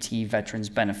LGBT veterans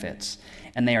benefits,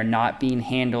 and they are not being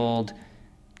handled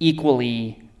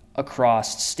equally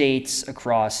across states,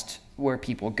 across where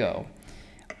people go.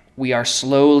 We are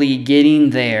slowly getting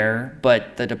there,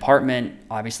 but the department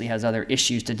obviously has other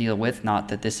issues to deal with. Not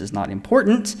that this is not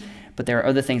important, but there are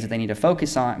other things that they need to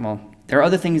focus on. Well, there are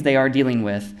other things they are dealing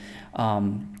with,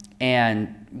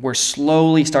 and we're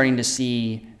slowly starting to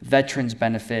see veterans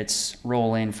benefits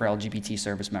roll in for LGBT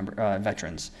service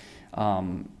veterans.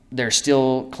 There are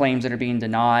still claims that are being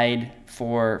denied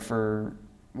for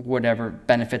whatever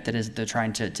benefit that is they're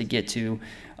trying to get to.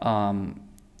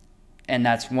 And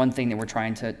that's one thing that we're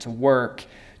trying to work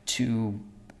to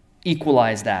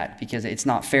equalize that, because it's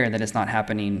not fair that it's not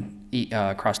happening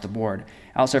across the board.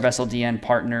 OutServe SLDN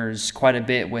partners quite a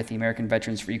bit with the American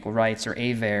Veterans for Equal Rights, or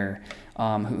AVER,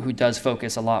 who does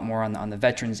focus a lot more on the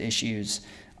veterans issues.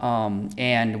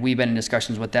 And we've been in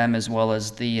discussions with them, as well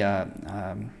as the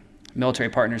Military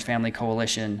Partners Family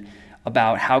Coalition,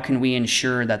 about how can we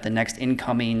ensure that the next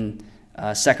incoming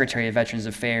Secretary of Veterans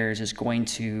Affairs is going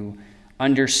to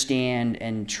understand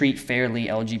and treat fairly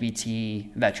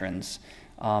LGBT veterans.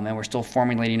 And we're still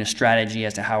formulating a strategy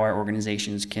as to how our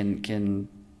organizations can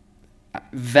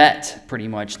vet pretty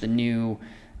much the new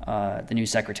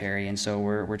secretary. And so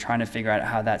we're trying to figure out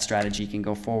how that strategy can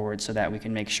go forward so that we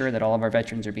can make sure that all of our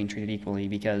veterans are being treated equally,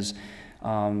 because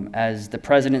as the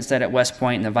president said at West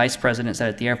Point and the vice president said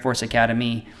at the Air Force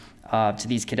Academy, to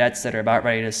these cadets that are about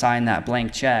ready to sign that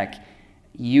blank check,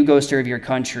 you go serve your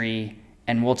country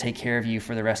and we'll take care of you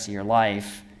for the rest of your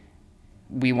life.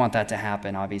 We want that to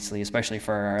happen, obviously, especially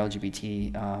for our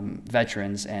LGBT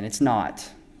veterans, and it's not.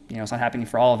 It's not happening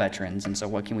for all veterans, and so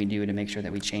what can we do to make sure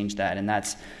that we change that? And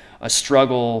that's a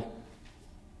struggle,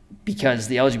 because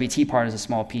the LGBT part is a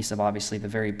small piece of, obviously, the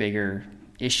very bigger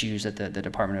issues that the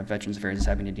Department of Veterans Affairs is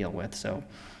having to deal with. So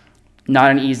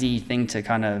not an easy thing to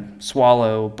kind of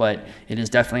swallow, but it is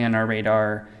definitely on our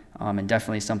radar, and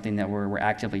definitely something that we're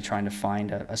actively trying to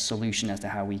find a solution as to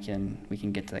how we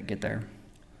can get there.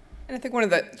 And I think one of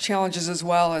the challenges as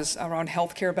well is around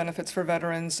healthcare benefits for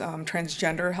veterans,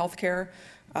 transgender healthcare.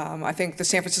 I think the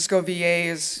San Francisco VA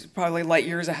is probably light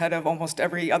years ahead of almost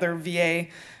every other VA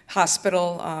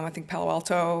hospital. I think Palo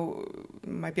Alto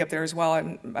might be up there as well. I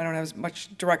don't have as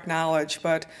much direct knowledge,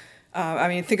 but I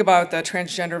mean, think about the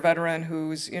transgender veteran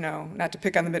who's, not to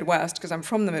pick on the Midwest, because I'm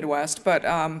from the Midwest, but,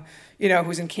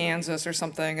 who's in Kansas or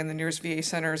something, and the nearest VA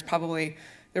center is probably,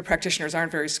 their practitioners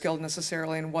aren't very skilled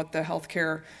necessarily in what the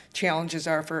healthcare challenges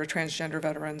are for a transgender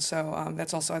veteran. So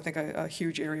that's also, I think, a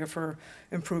huge area for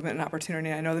improvement and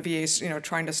opportunity. I know the VA is,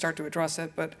 trying to start to address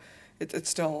it, but it's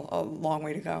still a long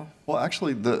way to go. Well,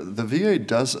 actually, the VA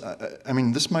does, I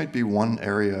mean, this might be one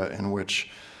area in which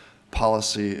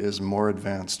policy is more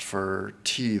advanced for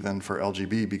T than for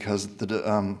LGB, because the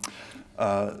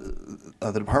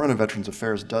Department of Veterans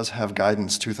Affairs does have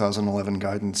guidance, 2011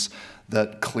 guidance,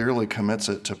 that clearly commits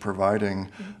it to providing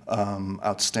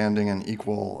outstanding and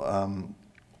equal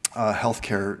health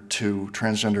care to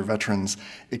transgender veterans,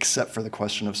 except for the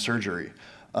question of surgery.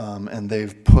 And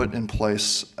they've put in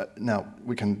place, now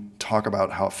we can talk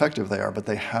about how effective they are, but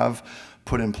they have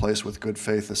put in place with good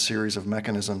faith a series of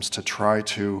mechanisms to try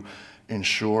to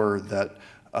ensure that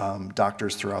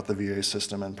doctors throughout the VA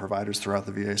system and providers throughout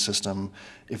the VA system,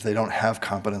 if they don't have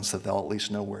competence, that they'll at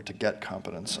least know where to get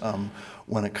competence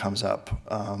when it comes up.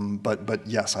 But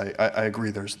yes, I agree.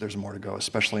 There's more to go,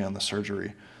 especially on the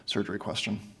surgery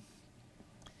question.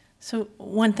 So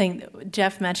one thing,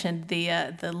 Jeff mentioned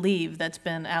the leave that's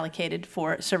been allocated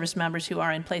for service members who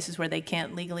are in places where they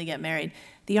can't legally get married.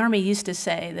 The Army used to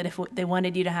say that if they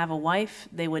wanted you to have a wife,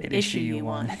 they would issue you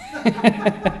one.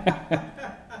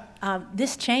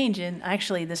 This change in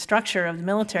actually the structure of the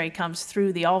military comes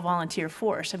through the all-volunteer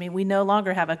force. I mean, we no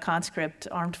longer have a conscript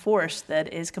armed force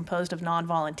that is composed of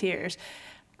non-volunteers,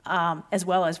 as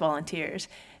well as volunteers.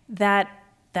 That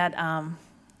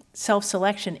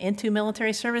self-selection into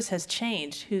military service has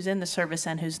changed, who's in the service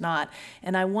and who's not.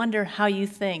 And I wonder how you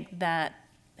think that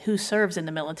who serves in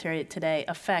the military today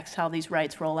affects how these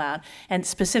rights roll out. And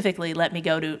specifically, let me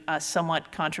go to a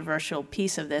somewhat controversial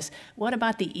piece of this. What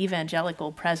about the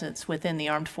evangelical presence within the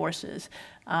armed forces?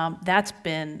 That's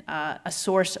been a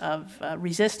source of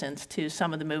resistance to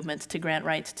some of the movements to grant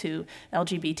rights to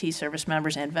LGBT service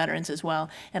members and veterans as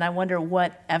well. And I wonder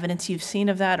what evidence you've seen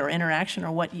of that, or interaction,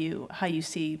 or how you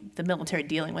see the military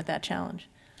dealing with that challenge.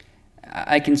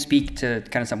 I can speak to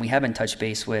kind of something we haven't touched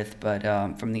base with, but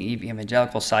from the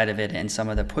evangelical side of it and some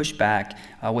of the pushback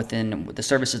within the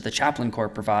services the Chaplain Corps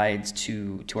provides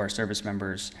to our service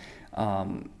members.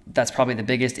 That's probably the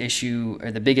biggest issue,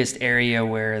 or the biggest area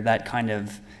where that kind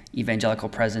of evangelical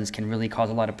presence can really cause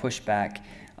a lot of pushback.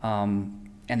 And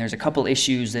there's a couple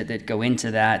issues that go into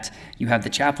that. You have the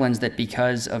chaplains that,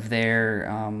 because of their,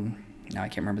 now I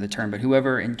can't remember the term, but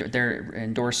whoever, their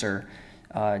endorser,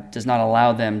 does not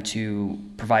allow them to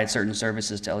provide certain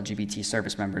services to LGBT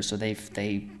service members. So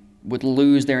they would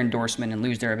lose their endorsement and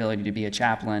lose their ability to be a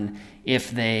chaplain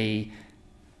if they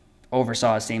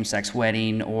oversaw a same-sex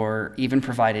wedding or even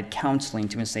provided counseling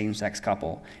to a same-sex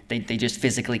couple. They just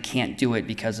physically can't do it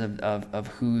because of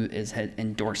who had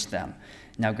endorsed them.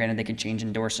 Now, granted, they can change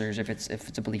endorsers if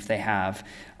it's a belief they have,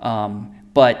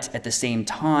 but at the same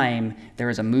time, there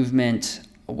is a movement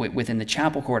within the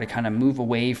Chapel Corps to kind of move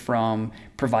away from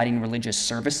providing religious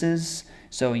services.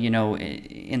 So,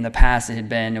 in the past it had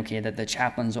been, okay, that the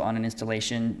chaplains on an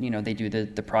installation, they do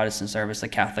the Protestant service, the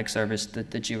Catholic service,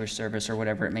 the Jewish service, or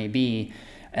whatever it may be.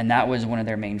 And that was one of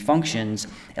their main functions.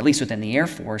 At least within the Air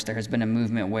Force, there has been a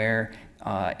movement where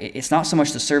it's not so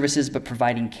much the services, but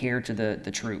providing care to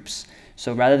the troops.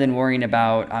 So rather than worrying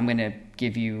about, I'm going to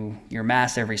give you your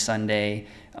mass every Sunday,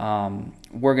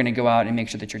 we're going to go out and make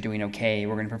sure that you're doing okay.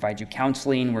 We're going to provide you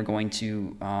counseling. We're going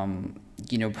to,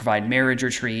 provide marriage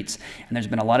retreats. And there's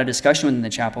been a lot of discussion within the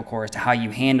Chapel Corps as to how you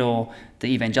handle the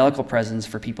evangelical presence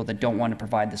for people that don't want to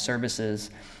provide the services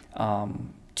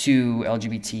to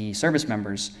LGBT service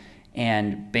members.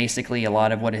 And basically, a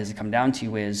lot of what it has come down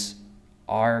to is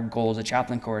our goal as a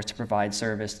Chaplain Corps is to provide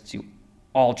service to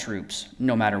all troops,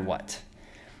 no matter what.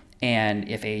 And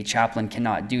if a chaplain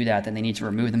cannot do that, then they need to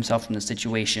remove themselves from the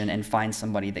situation and find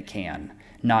somebody that can,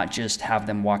 not just have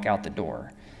them walk out the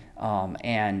door.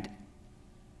 And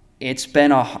it's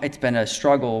been a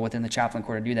struggle within the Chaplain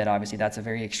Corps to do that. Obviously, that's a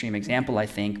very extreme example, I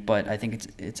think, but I think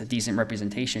it's a decent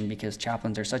representation because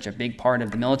chaplains are such a big part of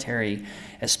the military,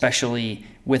 especially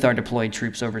with our deployed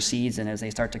troops overseas, and as they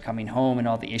start to coming home and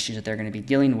all the issues that they're going to be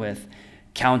dealing with.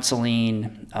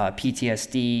 Counseling,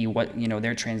 PTSD,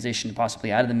 their transition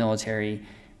possibly out of the military.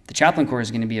 The Chaplain Corps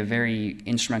is going to be a very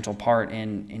instrumental part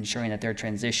in ensuring that their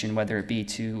transition, whether it be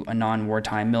to a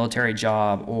non-wartime military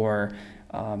job or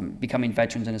becoming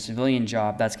veterans in a civilian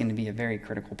job, that's going to be a very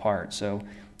critical part. So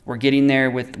we're getting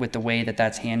there with the way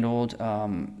that's handled.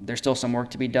 There's still some work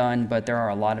to be done, but there are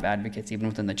a lot of advocates even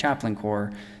within the Chaplain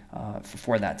Corps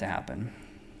for that to happen.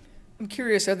 I'm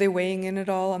curious, are they weighing in at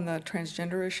all on the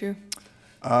transgender issue?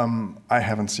 I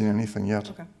haven't seen anything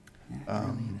yet. Okay.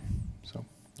 So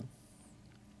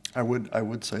I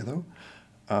would say though,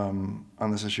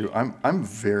 on this issue, I'm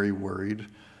very worried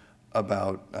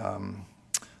about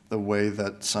the way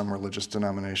that some religious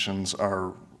denominations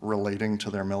are relating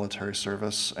to their military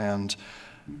service. And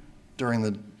during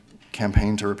the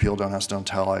campaign to repeal Don't Ask, Don't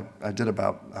Tell, I gave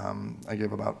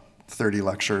about 30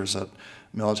 lectures at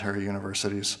military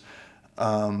universities,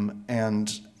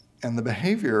 and the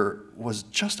behavior was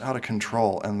just out of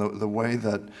control, and the way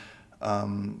that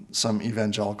some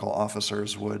evangelical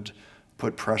officers would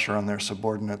put pressure on their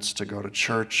subordinates to go to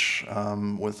church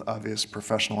with obvious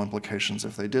professional implications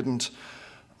if they didn't,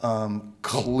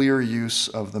 clear use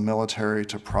of the military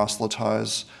to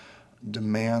proselytize,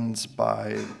 demands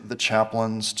by the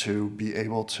chaplains to be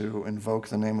able to invoke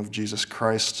the name of Jesus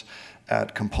Christ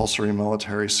at compulsory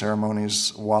military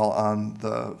ceremonies while on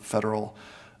the federal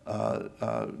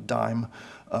dime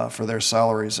for their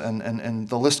salaries, and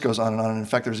the list goes on and on. And in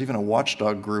fact, there's even a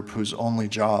watchdog group whose only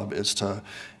job is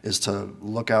to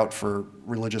look out for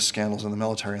religious scandals in the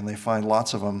military, and they find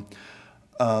lots of them.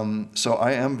 So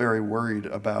I am very worried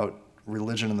about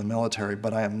religion in the military,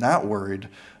 but I am not worried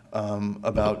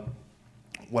about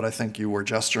what I think you were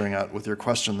gesturing at with your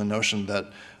question, the notion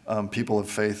that people of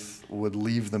faith would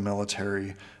leave the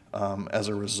military as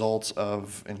a result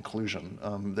of inclusion.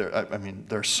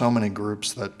 There are so many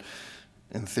groups that,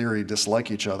 in theory,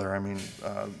 dislike each other. I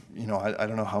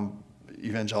don't know how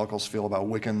evangelicals feel about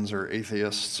Wiccans or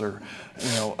atheists or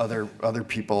other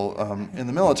people in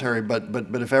the military. But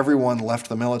if everyone left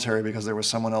the military because there was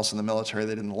someone else in the military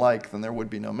they didn't like, then there would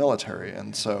be no military.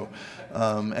 And so,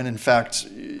 and in fact,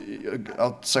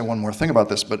 I'll say one more thing about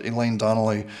this. But Elaine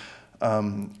Donnelly,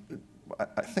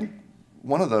 I think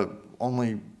one of the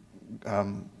only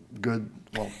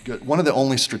one of the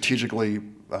only strategically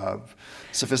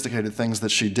sophisticated things that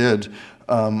she did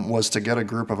was to get a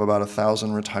group of about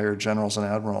 1,000 retired generals and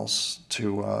admirals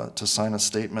to sign a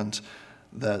statement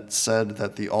that said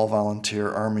that the all-volunteer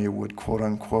army would, quote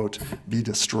unquote, be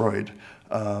destroyed.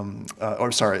 That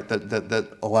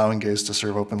allowing gays to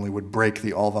serve openly would break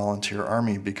the all-volunteer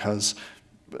army because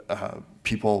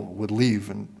people would leave,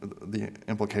 and the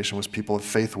implication was people of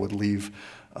faith would leave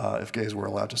if gays were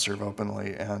allowed to serve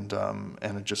openly, and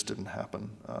it just didn't happen.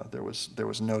 There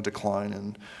was no decline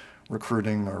in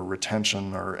recruiting or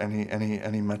retention or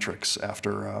any metrics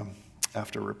after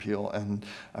repeal, and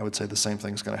I would say the same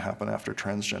thing is going to happen after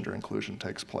transgender inclusion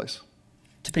takes place.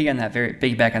 To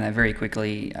piggyback on that very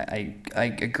quickly,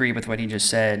 I agree with what he just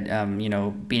said.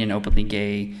 Being an openly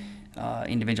gay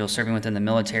individual serving within the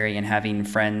military and having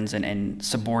friends and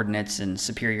subordinates and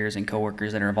superiors and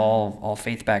coworkers that are of all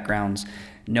faith backgrounds,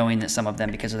 knowing that some of them,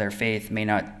 because of their faith, may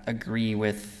not agree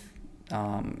with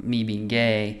me being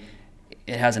gay,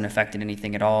 it hasn't affected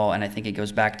anything at all. And I think it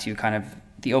goes back to kind of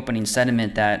the opening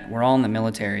sentiment that we're all in the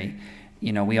military.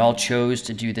 We all chose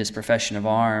to do this profession of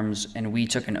arms, and we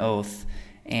took an oath,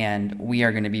 and we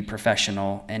are going to be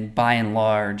professional. And by and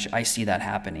large, I see that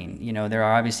happening. There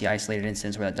are obviously isolated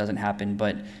incidents where that doesn't happen,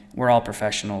 but we're all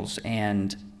professionals,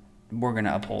 and we're going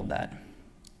to uphold that.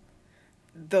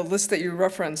 The list that you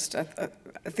referenced, I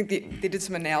think they did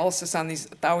some analysis on these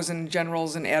 1,000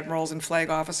 generals and admirals and flag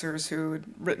officers who had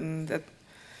written that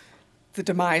the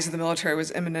demise of the military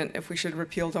was imminent if we should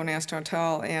repeal Don't Ask, Don't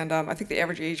Tell. And I think the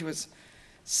average age was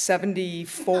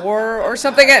 74 or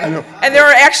something, and there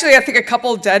were actually, I think, a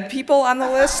couple dead people on the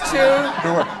list too.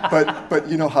 But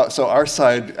you know how? So our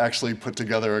side actually put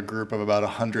together a group of about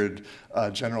 100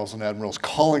 generals and admirals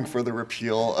calling for the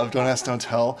repeal of Don't Ask, Don't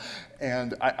Tell,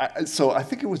 and so I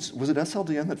think it was it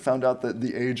SLDN that found out that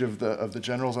the age of the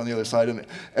generals on the other side, and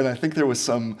I think there was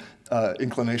some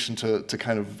inclination to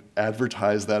kind of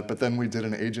advertise that, but then we did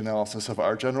an age analysis of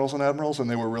our generals and admirals, and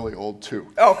they were really old too.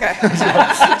 Okay. So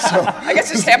I guess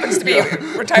it just happens to be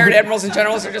retired admirals and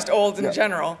generals are just old in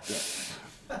general.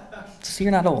 Yeah. So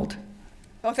you're not old.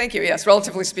 Oh, thank you. Yes,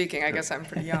 relatively speaking, I guess I'm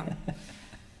pretty young.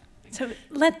 So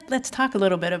let's talk a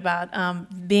little bit about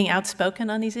being outspoken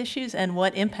on these issues and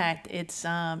what impact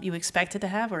you expect it to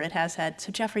have or it has had.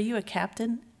 So Jeff, are you a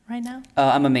captain right now?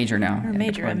 I'm a major now. You're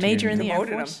a major in the Air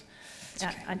Force.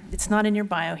 It's not in your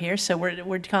bio here, so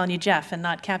we're calling you Jeff and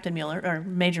not Captain Mueller or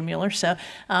Major Mueller. So,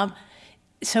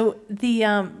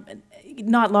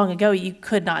 not long ago you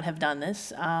could not have done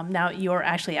this. Now you're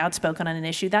actually outspoken on an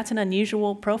issue. That's an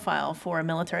unusual profile for a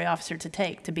military officer to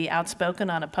take, to be outspoken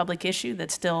on a public issue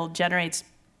that still generates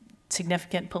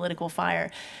significant political fire.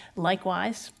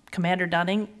 Likewise, Commander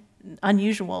Dunning,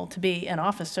 unusual to be an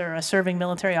officer, a serving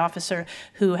military officer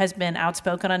who has been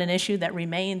outspoken on an issue that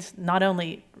remains not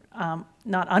only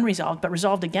not unresolved, but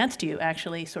resolved against you,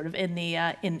 actually, sort of in the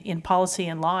in policy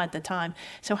and law at the time.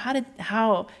 So how did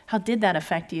that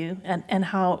affect you, and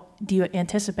how do you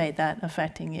anticipate that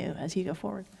affecting you as you go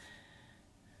forward?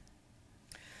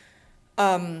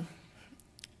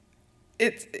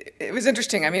 It was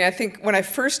interesting. I mean, I think when I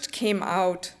first came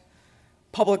out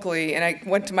publicly, and I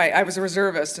was a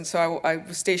reservist, and so I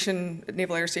was stationed at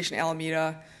Naval Air Station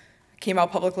Alameda. Came out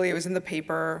publicly. It was in the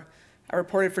paper. I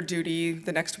reported for duty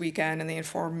the next weekend, and they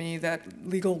informed me that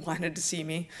legal wanted to see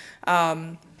me.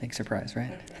 Big surprise,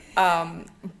 right?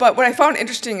 But what I found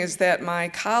interesting is that my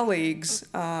colleagues,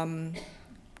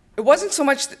 it wasn't so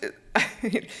much,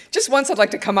 just once I'd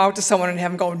like to come out to someone and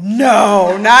have them go,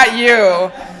 no, not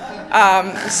you.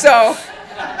 So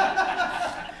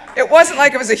it wasn't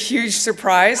like it was a huge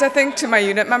surprise, I think, to my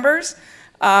unit members.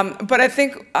 But I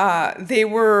think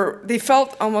they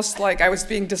felt almost like I was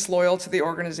being disloyal to the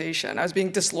organization. I was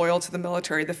being disloyal to the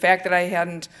military. The fact that I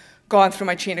hadn't gone through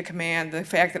my chain of command, the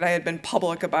fact that I had been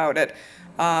public about it,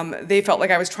 they felt like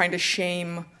I was trying to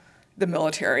shame the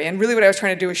military. And really what I was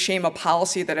trying to do was shame a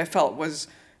policy that I felt was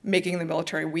making the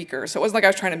military weaker. So it wasn't like I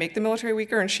was trying to make the military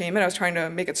weaker and shame it. I was trying to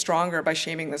make it stronger by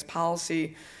shaming this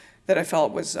policy that I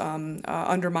felt was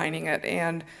undermining it.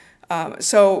 And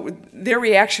so their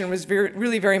reaction was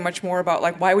really very much more about,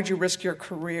 like, why would you risk your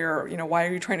career? Why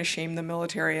are you trying to shame the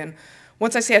military? And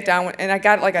once I sat down, and I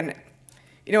got like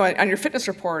you know, on your fitness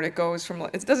report, it goes from,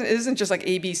 it isn't just like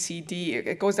A, B, C, D,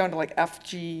 it goes down to like F,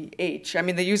 G, H. I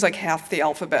mean, they use like half the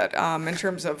alphabet in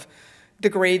terms of the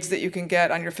grades that you can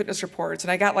get on your fitness reports. And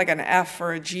I got like an F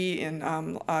or a G in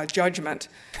judgment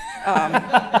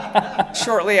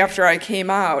shortly after I came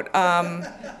out.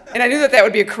 And I knew that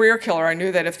would be a career killer. I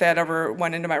knew that if that ever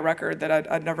went into my record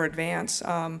that I'd never advance.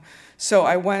 So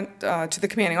I went to the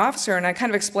commanding officer and I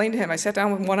kind of explained to him, I sat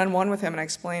down one-on-one with him and I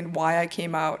explained why I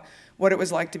came out, what it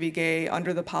was like to be gay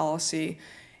under the policy.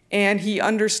 And he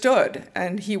understood,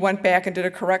 and he went back and did a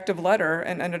corrective letter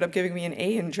and ended up giving me an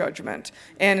A in judgment.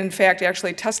 And in fact,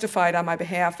 actually testified on my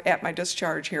behalf at my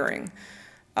discharge hearing.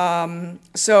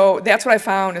 So that's what I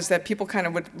found, is that people kind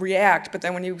of would react, but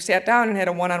then when you sat down and had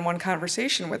a one-on-one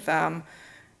conversation with them,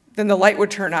 then the light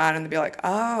would turn on and they'd be like,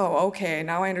 oh, okay,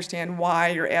 now I understand why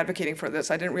you're advocating for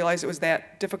this. I didn't realize it was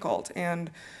that difficult.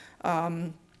 And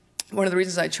one of the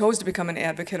reasons I chose to become an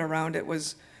advocate around it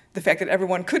was the fact that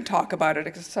everyone could talk about it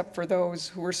except for those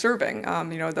who were serving.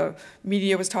 You know, the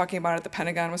media was talking about it, the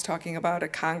Pentagon was talking about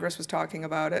it, Congress was talking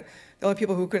about it. The only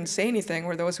people who couldn't say anything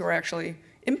were those who were actually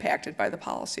impacted by the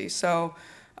policy. So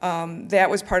that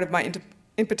was part of my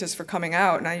impetus for coming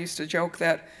out. And I used to joke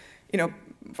that, you know,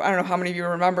 I don't know how many of you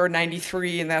remember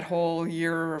 '93 and that whole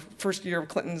year, first year of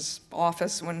Clinton's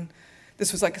office, when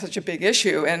this was like such a big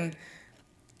issue. And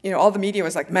you know, all the media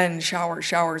was like, men, showers,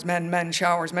 showers, men,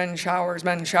 showers, men, showers,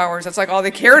 men, showers. That's like all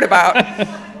they cared about.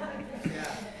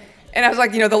 And I was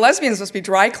like, you know, the lesbians must be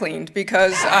dry cleaned,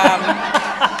 because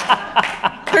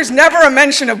there's never a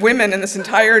mention of women in this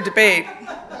entire debate.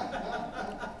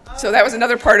 So that was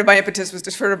another part of my impetus, was to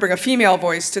sort of bring a female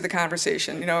voice to the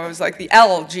conversation. You know, it was like the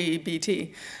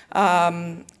LGBT.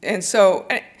 And so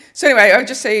anyway, I would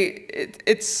just say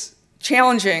it's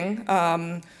challenging.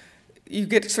 You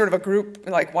get sort of a group,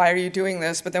 like, why are you doing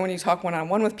this? But then when you talk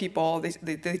one-on-one with people,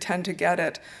 they tend to get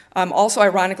it. Also,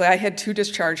 ironically, I had 2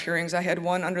 discharge hearings. I had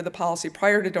one under the policy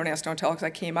prior to Don't Ask, Don't Tell, because I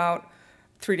came out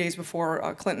 3 days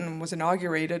before Clinton was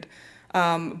inaugurated.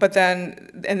 But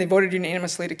then, and they voted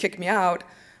unanimously to kick me out.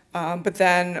 But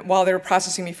then, while they were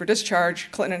processing me for discharge,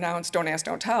 Clinton announced Don't Ask,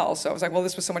 Don't Tell. So I was like, well,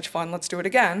 this was so much fun, let's do it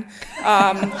again.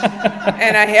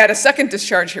 And I had a second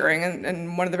discharge hearing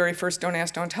in one of the very first Don't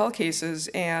Ask, Don't Tell cases,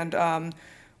 and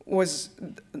was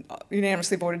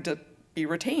unanimously voted to be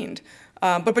retained.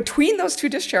 But between those 2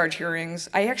 discharge hearings,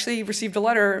 I actually received a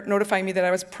letter notifying me that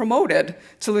I was promoted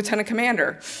to lieutenant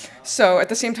commander. So at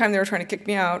the same time they were trying to kick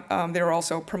me out, they were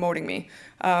also promoting me.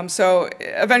 So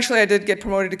eventually I did get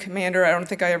promoted to commander. I don't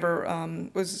think I ever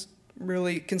was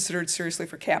really considered seriously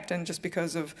for captain, just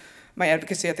because of my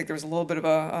advocacy. I think there was a little bit of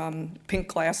a pink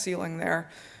glass ceiling there.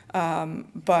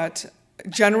 But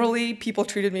generally, people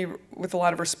treated me with a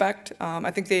lot of respect. I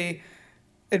think they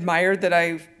admired that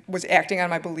I was acting on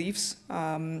my beliefs.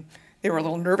 They were a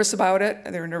little nervous about it.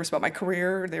 They were nervous about my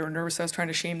career. They were nervous I was trying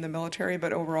to shame the military.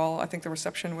 But overall, I think the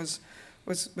reception was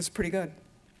pretty good.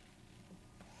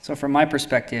 So from my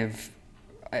perspective,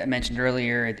 I mentioned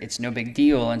earlier, it's no big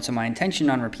deal. And so my intention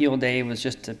on repeal day was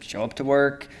just to show up to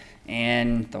work,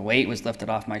 and the weight was lifted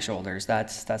off my shoulders.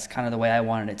 That's kind of the way I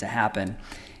wanted it to happen.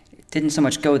 It didn't so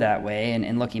much go that way.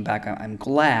 And looking back, I'm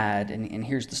glad. And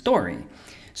here's the story.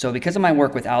 So because of my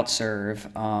work with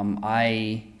OutServe,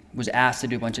 I was asked to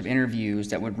do a bunch of interviews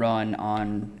that would run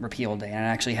on repeal day. And I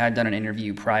actually had done an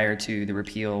interview prior to the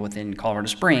repeal within Colorado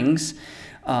Springs,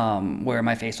 where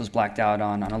my face was blacked out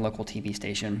on a local TV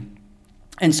station.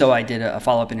 And so I did a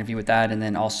follow-up interview with that, and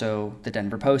then also the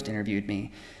Denver Post interviewed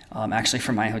me, actually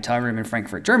from my hotel room in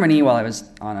Frankfurt, Germany, while I was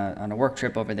on a work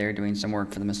trip over there doing some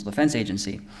work for the Missile Defense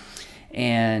Agency.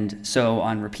 And so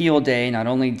on repeal day, not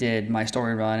only did my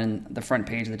story run in the front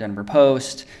page of the Denver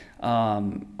Post,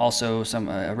 also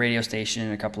a radio station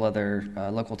and a couple other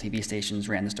local TV stations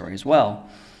ran the story as well.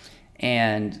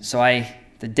 And so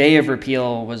the day of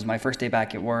repeal was my first day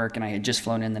back at work, and I had just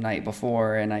flown in the night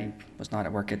before, and I was not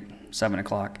at work at 7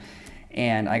 o'clock.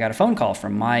 And I got a phone call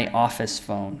from my office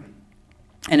phone.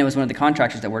 And it was one of the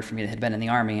contractors that worked for me that had been in the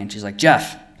Army, and she's like,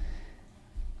 "Jeff,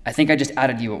 I think I just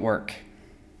outed you at work."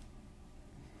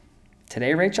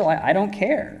 "Today, Rachel? I don't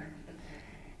care."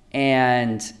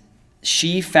 And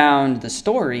she found the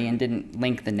story and didn't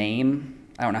link the name.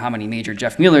 I don't know how many major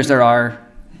Jeff Muellers there are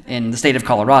in the state of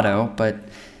Colorado, but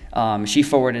she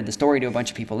forwarded the story to a bunch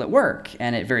of people at work,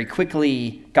 and it very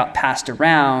quickly got passed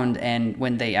around. And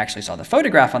when they actually saw the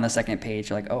photograph on the second page,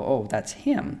 they're like, oh, that's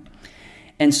him.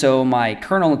 And so my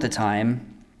colonel at the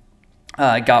time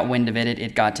got wind of it.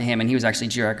 It got to him, and he was actually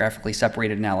geographically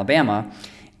separated in Alabama.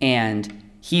 And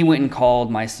he went and called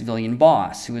my civilian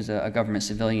boss, who was a government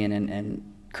civilian, and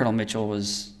Colonel Mitchell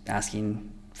was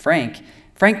asking Frank,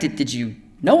 did you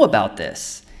know about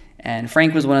this? And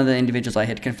Frank was one of the individuals I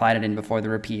had confided in before the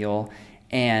repeal.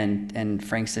 And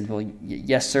Frank said, well,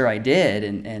 yes, sir, I did.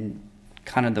 And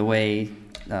kind of the way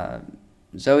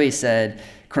Zoe said,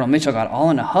 Colonel Mitchell got all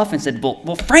in a huff and said,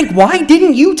 well, Frank, why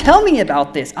didn't you tell me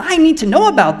about this? I need to know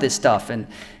about this stuff. And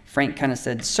Frank kind of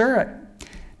said, sir, I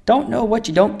don't know what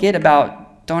you don't get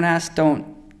about don't ask, don't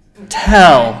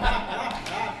tell.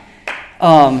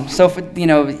 So,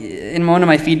 in one of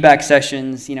my feedback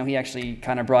sessions, he actually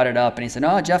kind of brought it up, and he said,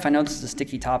 oh, Jeff, I know this is a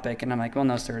sticky topic. And I'm like, well,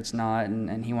 no, sir, it's not.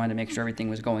 And he wanted to make sure everything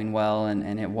was going well,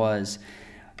 and it was.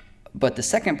 But the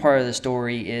second part of the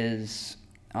story is,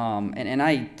 and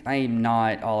I'm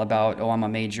not all about, oh, I'm a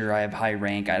major, I have high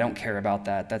rank, I don't care about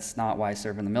that. That's not why I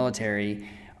serve in the military.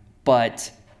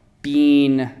 But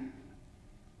being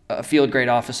a field grade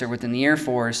officer within the Air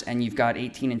Force, and you've got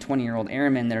 18 and 20-year-old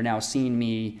airmen that are now seeing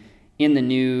me in the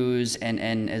news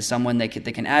and as someone that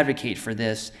can advocate for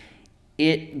this,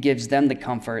 it gives them the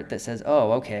comfort that says,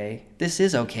 oh, okay, this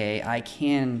is okay. I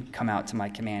can come out to my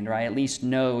commander. I at least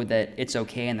know that it's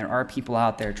okay and there are people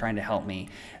out there trying to help me.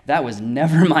 That was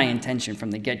never my intention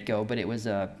from the get-go, but it was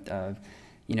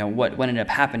what ended up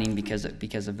happening because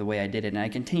of the way I did it. And I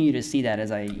continue to see that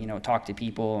as I talk to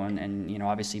people and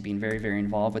obviously being very, very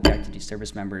involved with the active duty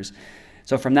service members.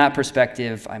 So from that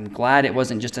perspective, I'm glad it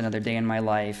wasn't just another day in my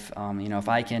life. If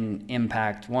I can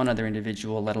impact one other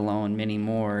individual, let alone many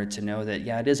more, to know that,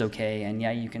 yeah, it is okay, and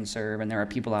yeah, you can serve, and there are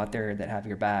people out there that have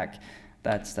your back,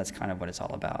 that's kind of what it's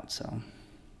all about. So.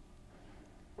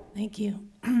 Thank you.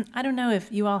 I don't know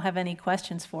if you all have any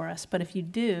questions for us, but if you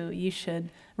do, you should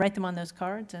write them on those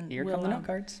cards, and Here come the note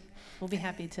cards. We'll be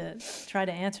happy to try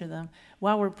to answer them.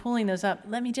 While we're pulling those up,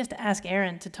 let me just ask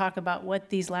Aaron to talk about what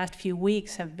these last few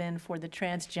weeks have been for the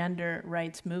transgender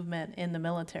rights movement in the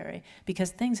military,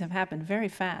 because things have happened very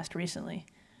fast recently.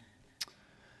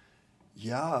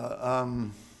 Yeah,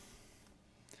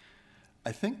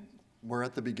 I think we're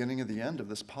at the beginning of the end of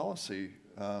this policy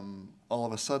all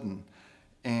of a sudden.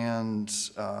 And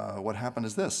what happened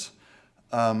is this.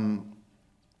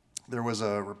 There was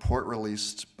a report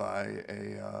released by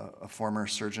a former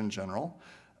Surgeon General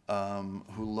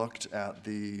who looked at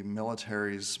the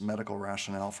military's medical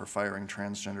rationale for firing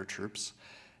transgender troops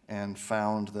and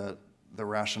found that the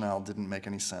rationale didn't make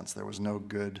any sense. There was no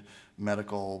good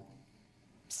medical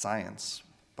science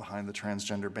behind the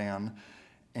transgender ban.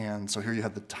 And so here you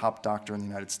have the top doctor in the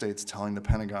United States telling the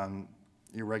Pentagon,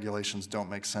 your regulations don't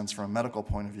make sense from a medical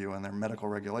point of view, and they're medical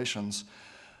regulations.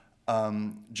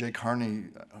 Jay Carney,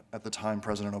 at the time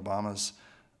President Obama's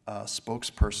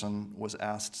spokesperson, was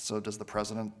asked, so does the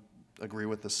president agree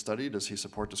with this study? Does he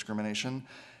support discrimination?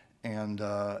 And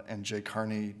Jay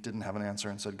Carney didn't have an answer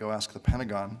and said, go ask the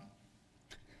Pentagon.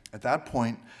 At that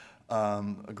point, a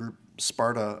group,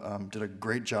 Sparta, did a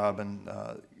great job and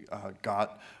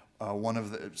got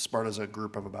Sparta's a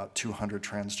group of about 200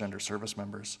 transgender service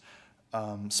members.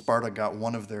 Sparta got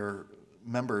one of their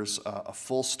members a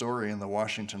full story in the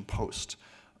Washington Post.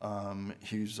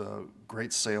 He's a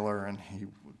great sailor, and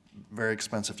very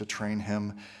expensive to train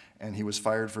him, and he was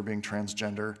fired for being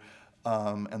transgender.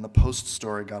 And the Post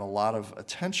story got a lot of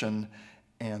attention,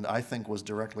 and I think was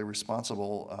directly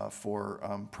responsible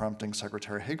for prompting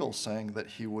Secretary Hagel, saying that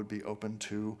he would be open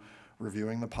to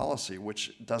reviewing the policy,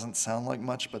 which doesn't sound like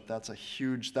much, but that's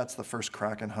the first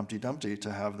crack in Humpty Dumpty,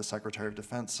 to have the Secretary of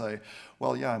Defense say,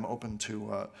 well, yeah, I'm open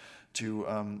to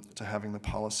having the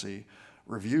policy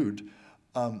reviewed.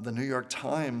 The New York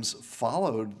Times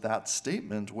followed that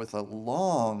statement with a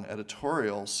long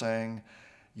editorial saying,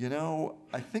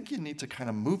 I think you need to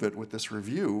kind of move it with this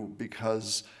review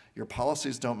because your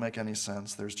policies don't make any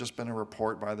sense. There's just been a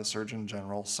report by the Surgeon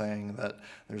General saying that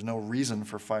there's no reason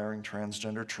for firing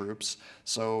transgender troops,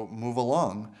 so move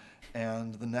along.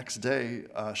 And the next day,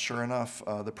 sure enough,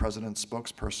 the president's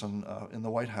spokesperson in the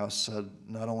White House said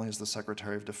not only is the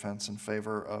Secretary of Defense in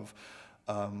favor of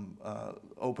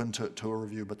open to a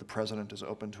review, but the president is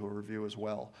open to a review as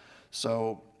well.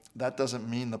 So that doesn't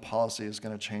mean the policy is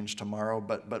going to change tomorrow,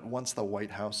 but once the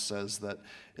White House says that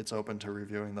it's open to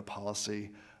reviewing the policy,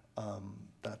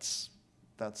 that's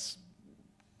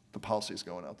the policy is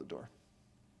going out the door.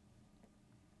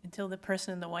 Until the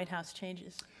person in the White House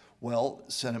changes. Well,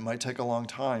 Senate might take a long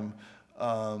time.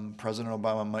 President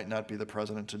Obama might not be the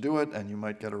president to do it, and you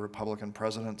might get a Republican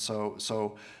president.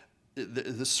 So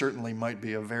this certainly might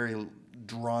be a very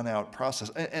drawn-out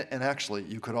process. And actually,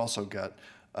 you could also get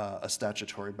a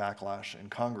statutory backlash in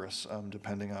Congress,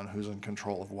 depending on who's in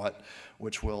control of what,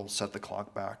 which will set the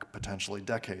clock back potentially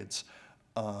decades.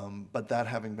 But that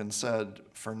having been said,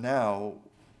 for now,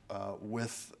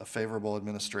 with a favorable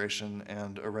administration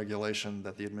and a regulation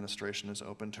that the administration is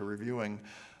open to reviewing,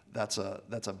 that's a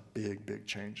big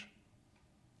change.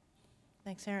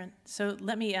 Thanks, Aaron. So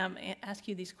let me ask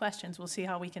you these questions. We'll see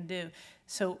how we can do.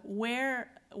 So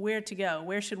where to go?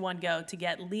 Where should one go to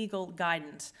get legal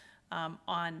guidance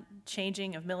on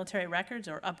changing of military records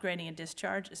or upgrading a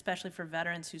discharge, especially for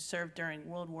veterans who served during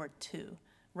World War II?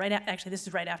 Actually, this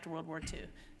is right after World War II,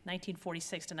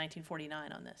 1946 to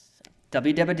 1949 on this. So.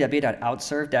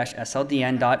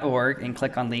 www.outserve-sldn.org and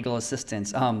click on legal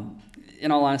assistance. In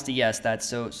all honesty, yes, that's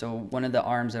so one of the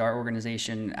arms at our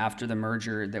organization after the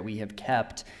merger that we have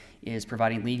kept is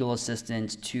providing legal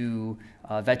assistance to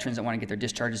veterans that want to get their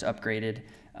discharges upgraded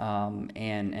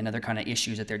and other kind of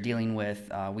issues that they're dealing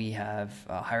with. We have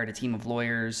hired a team of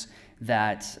lawyers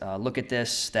that look at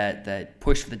this, that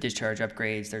push for the discharge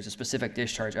upgrades. There's a specific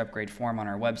discharge upgrade form on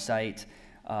our website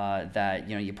that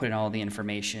you put in all the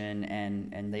information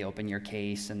and they open your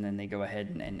case and then they go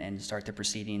ahead and start the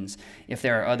proceedings. If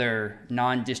there are other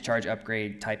non-discharge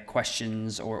upgrade type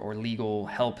questions or legal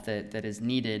help that is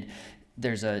needed,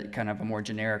 there's a kind of a more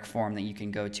generic form that you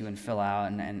can go to and fill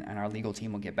out, and our legal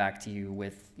team will get back to you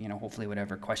with hopefully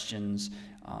whatever questions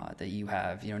that you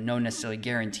have. No necessarily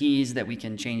guarantees that we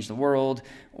can change the world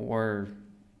or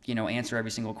answer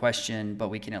every single question, but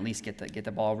we can at least get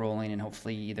the ball rolling and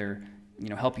hopefully either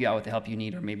help you out with the help you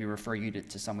need or maybe refer you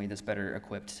to somebody that's better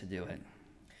equipped to do it.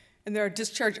 And there are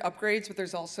discharge upgrades, but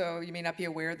there's also, you may not be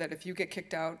aware that if you get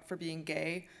kicked out for being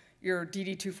gay, your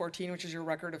DD-214, which is your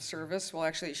record of service, will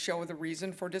actually show the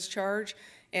reason for discharge,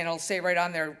 and it'll say right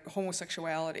on there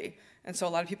homosexuality. And so a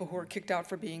lot of people who are kicked out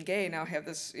for being gay now have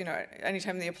this,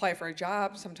 anytime they apply for a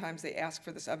job, sometimes they ask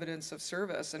for this evidence of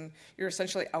service, and you're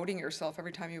essentially outing yourself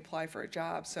every time you apply for a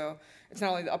job. So it's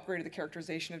not only the upgrade of the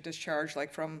characterization of discharge,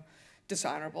 like from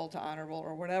dishonorable to honorable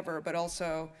or whatever, but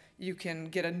also you can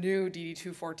get a new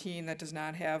DD-214 that does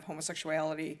not have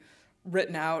homosexuality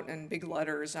written out in big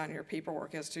letters on your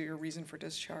paperwork as to your reason for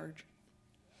discharge.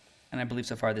 And I believe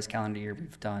so far this calendar year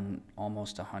we've done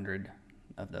almost 100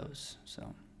 of those.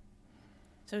 So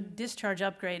discharge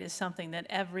upgrade is something that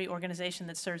every organization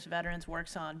that serves veterans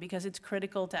works on because it's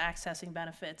critical to accessing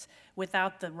benefits.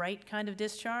 Without the right kind of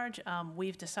discharge,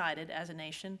 we've decided as a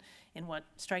nation in what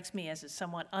strikes me as a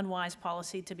somewhat unwise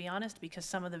policy, to be honest, because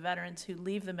some of the veterans who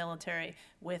leave the military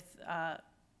with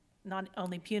not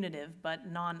only punitive,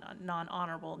 but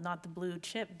non-honorable, not the blue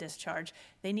chip discharge,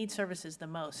 they need services the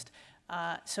most.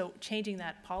 So changing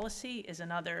that policy is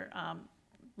another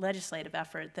legislative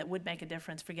effort that would make a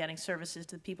difference for getting services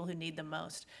to the people who need them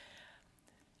most.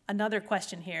 Another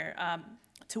question here.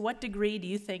 To what degree do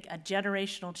you think a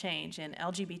generational change in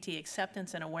LGBT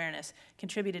acceptance and awareness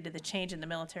contributed to the change in the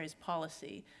military's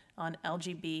policy on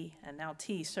LGB and now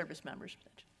T service members?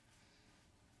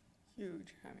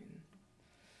 Huge. I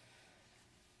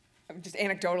mean, just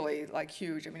anecdotally,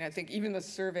 huge. I think even the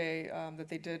survey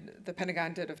that the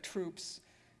Pentagon did of troops,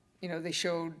 they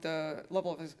showed the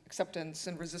level of acceptance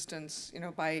and resistance,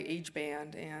 by age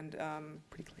band, and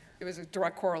pretty clear. It was a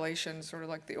direct correlation, sort of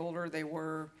like the older they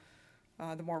were,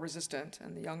 the more resistant,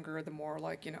 and the younger, the more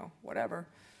whatever.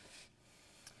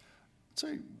 I'd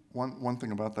say one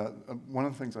thing about that. One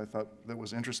of the things I thought that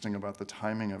was interesting about the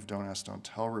timing of Don't Ask, Don't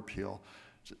Tell repeal,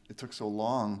 it took so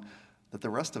long that the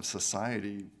rest of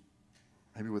society,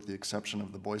 maybe with the exception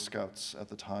of the Boy Scouts at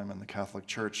the time and the Catholic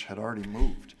Church, had already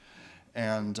moved.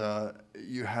 And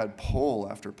you had poll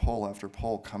after poll after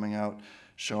poll coming out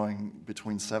showing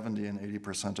between 70 and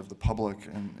 80% of the public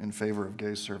in favor of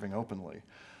gays serving openly.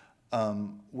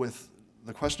 With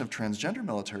the question of transgender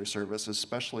military service,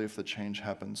 especially if the change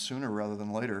happens sooner rather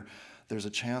than later, there's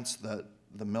a chance that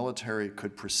the military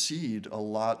could precede a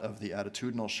lot of the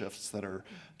attitudinal shifts that are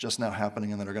just now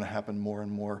happening and that are going to happen more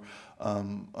and more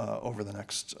over the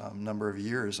next number of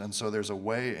years. And so there's a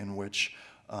way in which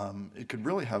it could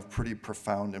really have pretty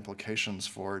profound implications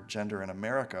for gender in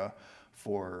America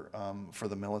for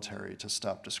the military to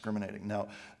stop discriminating. Now,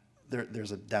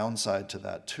 there's a downside to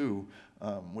that too,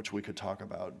 which we could talk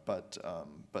about, but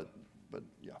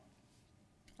yeah.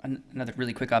 Another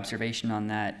really quick observation on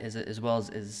that is, as well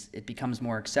as it becomes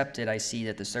more accepted, I see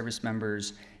that the service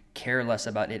members care less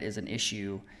about it as an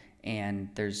issue, and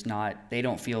they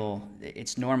don't feel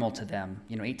it's normal to them.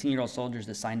 18-year-old soldiers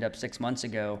that signed up 6 months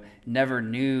ago never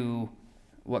knew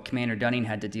what Commander Dunning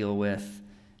had to deal with,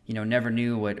 never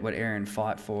knew what Aaron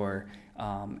fought for,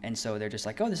 and so they're just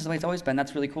like, oh, this is the way it's always been,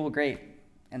 that's really cool, great,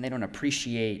 and they don't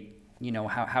appreciate,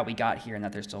 how we got here and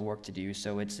that there's still work to do.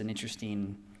 So it's an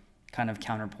interesting kind of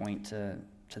counterpoint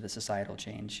to the societal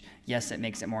change. Yes, it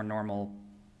makes it more normal,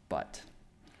 but.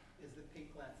 Is the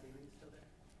pink flat ceiling still there?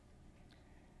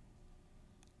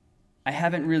 I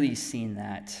haven't really seen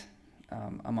that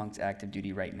amongst active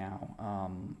duty right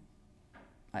now.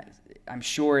 I'm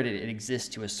sure it exists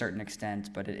to a certain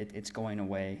extent, but it's going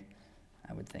away,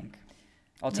 I would think.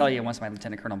 I'll tell you once my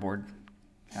lieutenant colonel board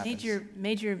happens.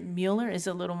 Major Mueller is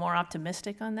a little more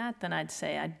optimistic on that than I'd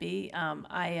say I'd be.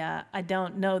 I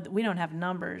don't know that we don't have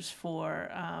numbers for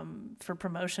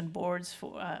promotion boards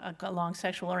for along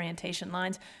sexual orientation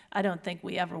lines. I don't think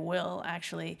we ever will,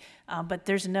 actually. But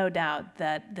there's no doubt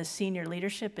that the senior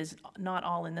leadership is not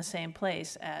all in the same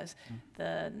place as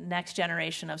the next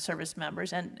generation of service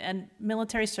members. And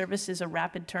military service is a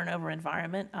rapid turnover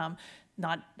environment.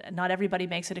 Not everybody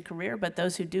makes it a career, but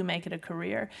those who do make it a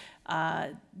career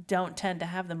don't tend to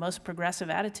have the most progressive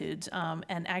attitudes.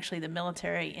 And actually, the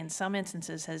military, in some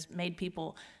instances, has made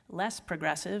people less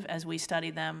progressive as we study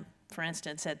them, for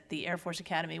instance, at the Air Force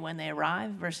Academy when they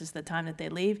arrive versus the time that they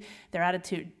leave. Their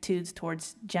attitudes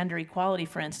towards gender equality,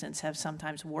 for instance, have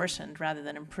sometimes worsened rather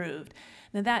than improved.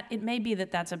 Now, it may be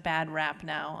that that's a bad rap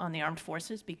now on the armed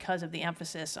forces because of the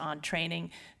emphasis on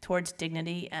training towards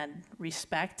dignity and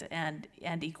respect and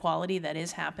equality that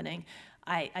is happening.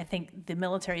 I think the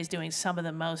military is doing some of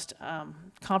the most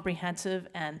comprehensive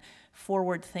and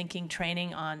forward-thinking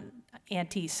training on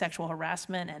anti-sexual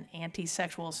harassment and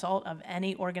anti-sexual assault of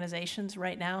any organizations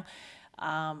right now.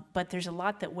 But there's a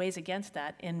lot that weighs against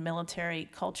that in military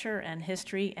culture and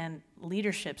history and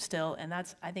leadership still, and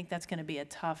I think that's going to be a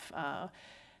tough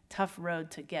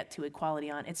road to get to equality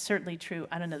on. It's certainly true.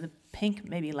 I don't know, the pink,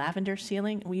 maybe lavender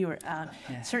ceiling. We were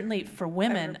certainly for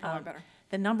women.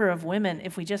 The number of women,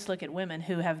 if we just look at women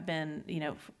who have been,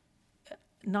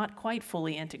 not quite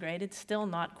fully integrated, still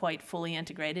not quite fully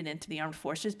integrated into the armed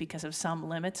forces because of some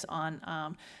limits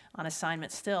on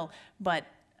assignment still, but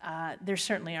there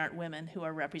certainly aren't women who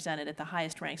are represented at the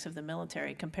highest ranks of the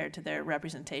military compared to their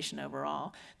representation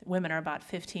overall. Women are about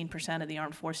 15% of the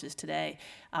armed forces today,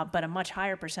 but a much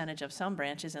higher percentage of some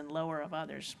branches and lower of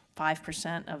others.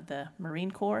 5% of the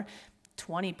Marine Corps,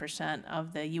 20%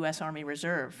 of the U.S. Army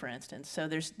Reserve, for instance. So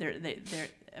they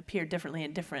appear differently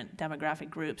in different demographic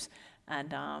groups,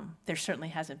 and there certainly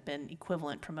hasn't been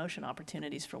equivalent promotion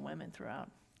opportunities for women throughout.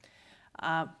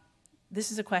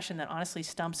 This is a question that honestly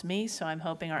stumps me, so I'm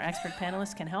hoping our expert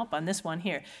panelists can help on this one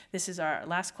here. This is our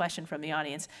last question from the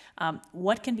audience.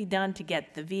 What can be done to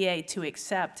get the VA to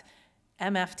accept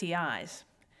MFTIs,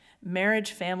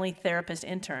 marriage family therapist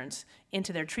interns,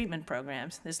 into their treatment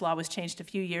programs? This law was changed a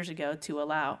few years ago to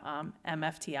allow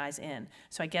MFTIs in.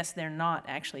 So I guess they're not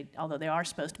actually, although they are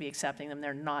supposed to be accepting them,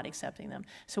 they're not accepting them.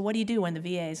 So what do you do when the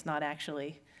VA is not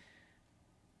actually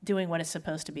doing what it's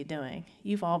supposed to be doing?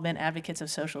 You've all been advocates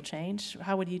of social change.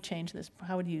 How would you change this?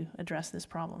 How would you address this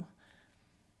problem?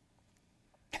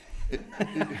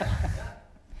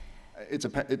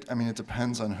 It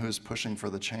depends on who's pushing for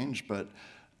the change, but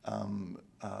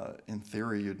in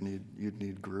theory, you'd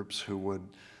need groups who would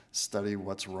study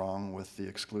what's wrong with the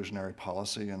exclusionary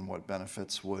policy and what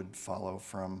benefits would follow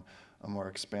from a more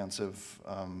expansive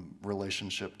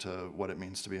relationship to what it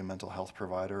means to be a mental health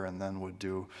provider, and then would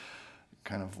do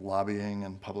kind of lobbying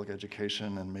and public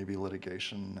education and maybe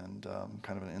litigation and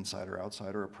kind of an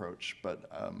insider-outsider approach. But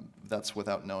that's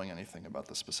without knowing anything about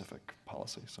the specific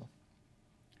policy. So,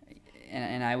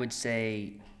 and I would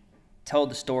say, tell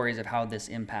the stories of how this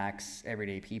impacts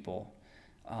everyday people.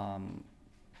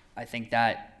 I think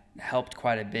that helped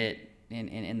quite a bit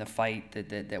in the fight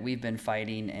that we've been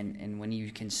fighting, and when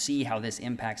you can see how this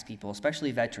impacts people,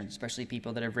 especially veterans, especially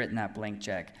people that have written that blank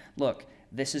check. Look,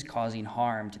 this is causing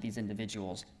harm to these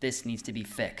individuals. This needs to be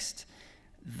fixed.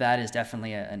 That is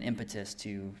definitely an impetus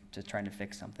to trying to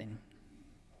fix something.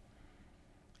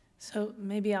 So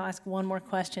maybe I'll ask one more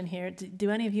question here. Do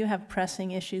any of you have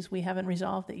pressing issues we haven't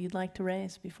resolved that you'd like to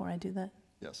raise before I do that?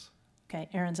 Yes. Okay,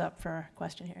 Aaron's up for a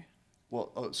question here.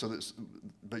 Well,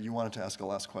 but you wanted to ask a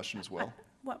last question as well?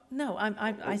 Well, no,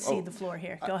 I see the floor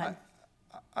here. Go ahead.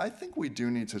 I think we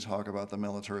do need to talk about the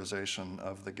militarization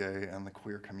of the gay and the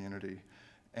queer community,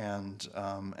 and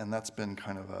that's been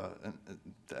kind of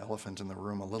the elephant in the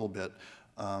room a little bit.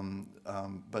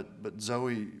 But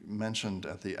Zoe mentioned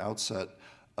at the outset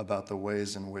about the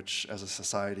ways in which, as a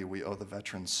society, we owe the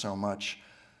veterans so much,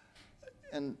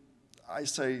 and I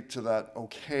say to that,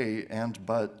 okay,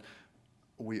 but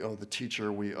we owe the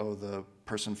teacher, we owe the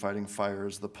person fighting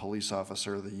fires, the police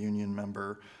officer, the union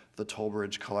member, the toll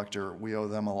bridge collector, we owe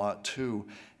them a lot too.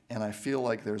 And I feel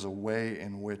like there's a way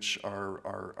in which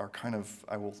our kind of,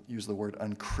 I will use the word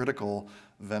uncritical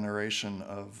veneration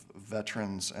of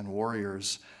veterans and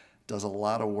warriors does a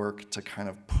lot of work to kind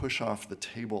of push off the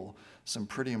table some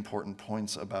pretty important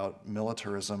points about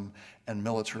militarism and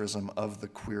militarism of the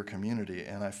queer community.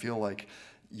 And I feel like,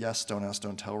 yes, Don't Ask,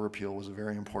 Don't Tell repeal was a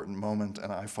very important moment,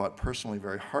 and I fought personally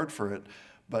very hard for it,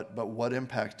 but what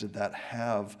impact did that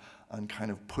have on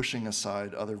kind of pushing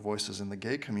aside other voices in the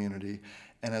gay community?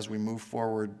 And as we move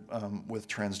forward with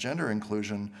transgender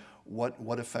inclusion,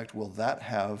 what effect will that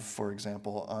have, for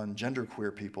example, on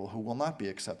genderqueer people who will not be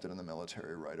accepted in the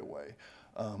military right away,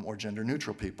 or gender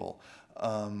neutral people?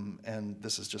 And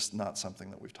this is just not something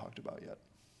that we've talked about yet.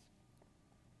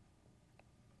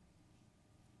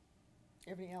 You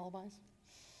have any alibis?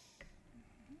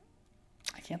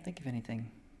 I can't think of anything,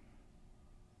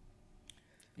 to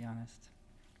be honest.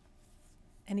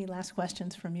 Any last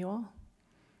questions from you all?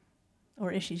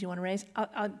 Or issues you want to raise?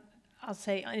 I'll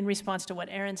say in response to what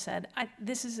Erin said,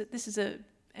 this is an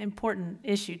important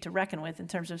issue to reckon with in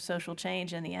terms of social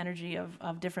change and the energy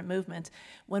of different movements.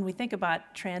 When we think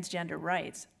about transgender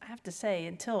rights, I have to say,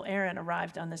 until Erin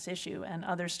arrived on this issue and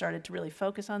others started to really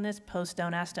focus on this, post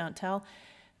Don't Ask, Don't Tell,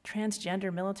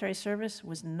 transgender military service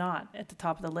was not at the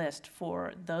top of the list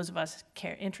for those of us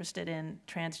interested in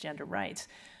transgender rights.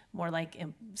 More like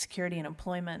security and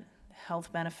employment,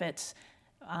 health benefits,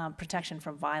 protection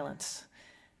from violence.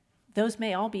 Those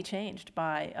may all be changed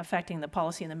by affecting the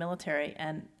policy in the military,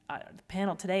 and the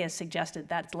panel today has suggested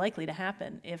that's likely to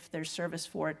happen if there's service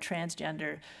for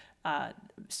transgender,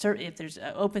 if there's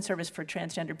open service for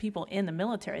transgender people in the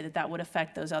military, that would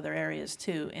affect those other areas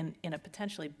too in a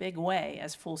potentially big way,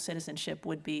 as full citizenship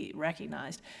would be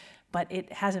recognized. But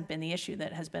it hasn't been the issue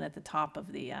that has been at the top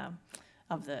of the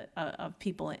of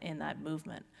people in that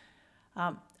movement.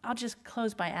 I'll just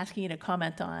close by asking you to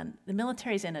comment on the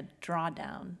military's in a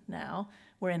drawdown now.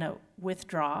 We're in a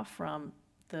withdraw from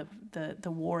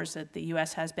the wars that the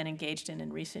U.S. has been engaged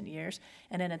in recent years,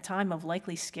 and in a time of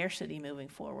likely scarcity moving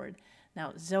forward.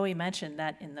 Now, Zoe mentioned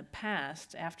that in the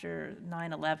past, after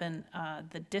 9/11,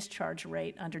 the discharge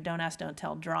rate under Don't Ask, Don't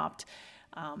Tell dropped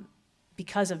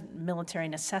because of military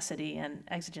necessity and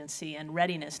exigency and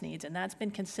readiness needs, and that's been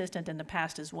consistent in the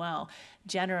past as well.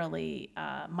 Generally,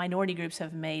 minority groups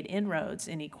have made inroads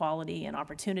in equality and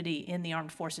opportunity in the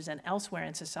armed forces and elsewhere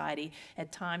in society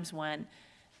at times when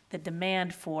the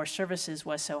demand for services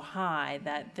was so high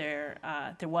that there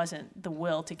wasn't the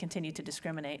will to continue to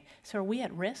discriminate. So are we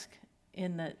at risk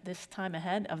in this time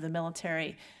ahead of the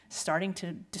military starting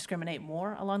to discriminate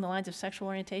more along the lines of sexual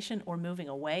orientation, or moving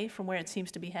away from where it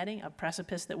seems to be heading, a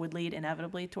precipice that would lead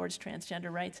inevitably towards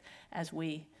transgender rights as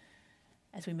we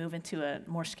move into a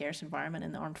more scarce environment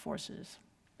in the armed forces?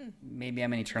 Maybe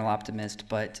I'm an eternal optimist,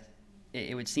 but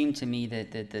it would seem to me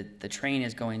that the train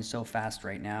is going so fast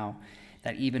right now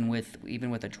that even with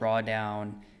a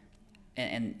drawdown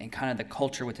and kind of the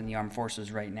culture within the armed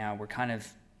forces right now, we're kind of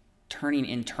turning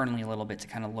internally a little bit to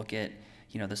kind of look at,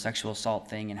 the sexual assault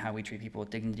thing and how we treat people with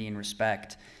dignity and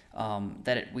respect,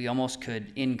 we almost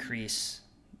could increase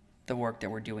the work that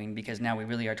we're doing, because now we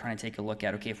really are trying to take a look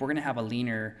at, okay, if we're going to have a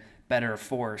leaner, better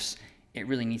force, it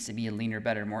really needs to be a leaner,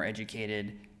 better, more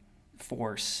educated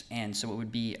force. And so it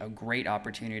would be a great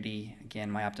opportunity,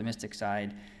 again, my optimistic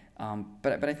side,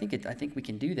 but I think we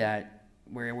can do that,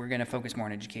 where we're going to focus more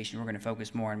on education. We're going to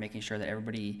focus more on making sure that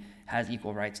everybody has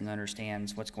equal rights and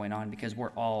understands what's going on, because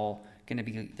we're all going to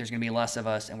be, there's going to be less of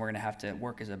us, and we're going to have to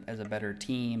work as a better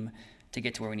team to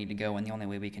get to where we need to go. And the only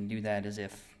way we can do that is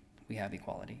if we have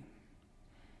equality.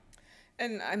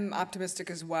 And I'm optimistic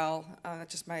as well.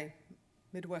 That's just my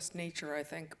Midwest nature, I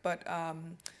think. But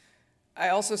I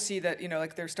also see that,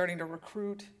 like they're starting to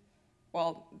recruit.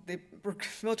 Well, the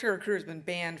military recruiter has been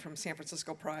banned from San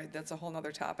Francisco Pride. That's a whole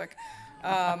other topic.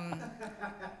 But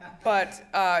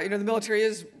the military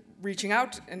is reaching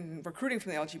out and recruiting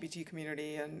from the LGBT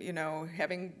community, and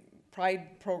having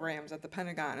pride programs at the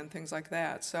Pentagon and things like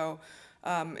that. So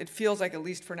it feels like, at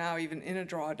least for now, even in a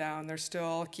drawdown, they're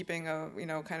still keeping a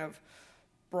kind of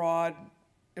broad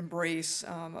embrace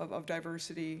of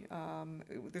diversity.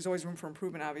 There's always room for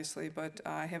improvement, obviously, but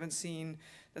I haven't seen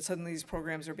that suddenly these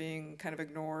programs are being kind of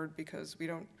ignored because we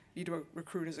don't need to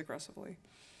recruit as aggressively.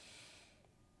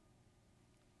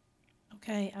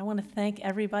 Okay, I want to thank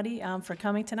everybody for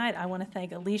coming tonight. I want to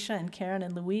thank Alicia and Karen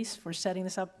and Luis for setting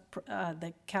this up,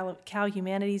 the Cal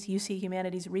Humanities, UC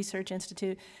Humanities Research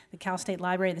Institute, the Cal State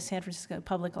Library, the San Francisco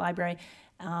Public Library,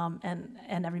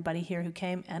 and everybody here who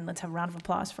came. And let's have a round of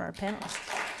applause for our panelists.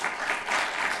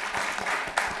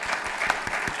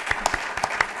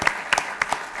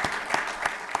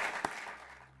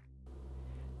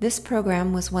 This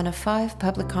program was one of 5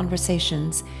 public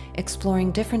conversations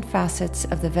exploring different facets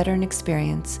of the veteran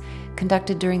experience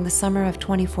conducted during the summer of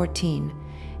 2014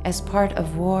 as part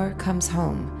of War Comes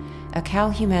Home, a Cal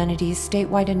Humanities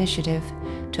statewide initiative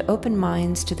to open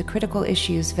minds to the critical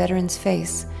issues veterans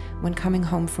face when coming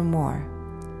home from war.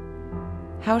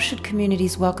 How should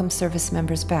communities welcome service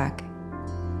members back?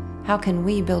 How can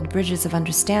we build bridges of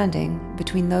understanding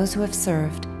between those who have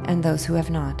served and those who have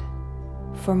not?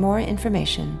 For more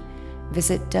information,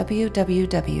 visit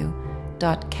www.calhum.org.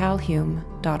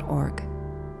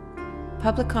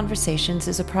 Public Conversations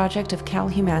is a project of Cal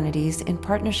Humanities in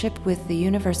partnership with the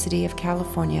University of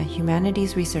California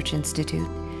Humanities Research Institute,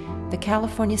 the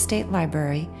California State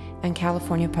Library, and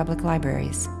California Public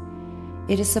Libraries.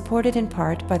 It is supported in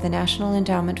part by the National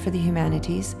Endowment for the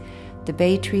Humanities, the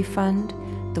Bay Tree Fund,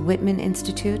 the Whitman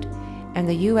Institute, and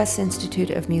the U.S. Institute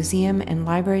of Museum and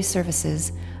Library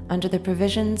Services under the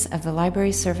provisions of the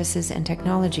Library Services and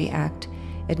Technology Act,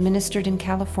 administered in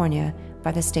California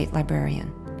by the State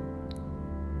Librarian.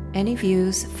 Any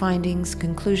views, findings,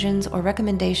 conclusions, or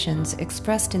recommendations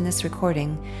expressed in this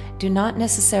recording do not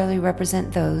necessarily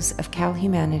represent those of Cal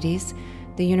Humanities,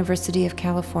 the University of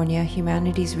California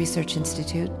Humanities Research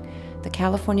Institute, the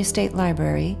California State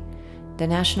Library, the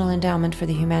National Endowment for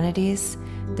the Humanities,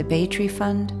 the Bay Tree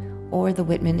Fund, or the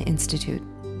Whitman Institute.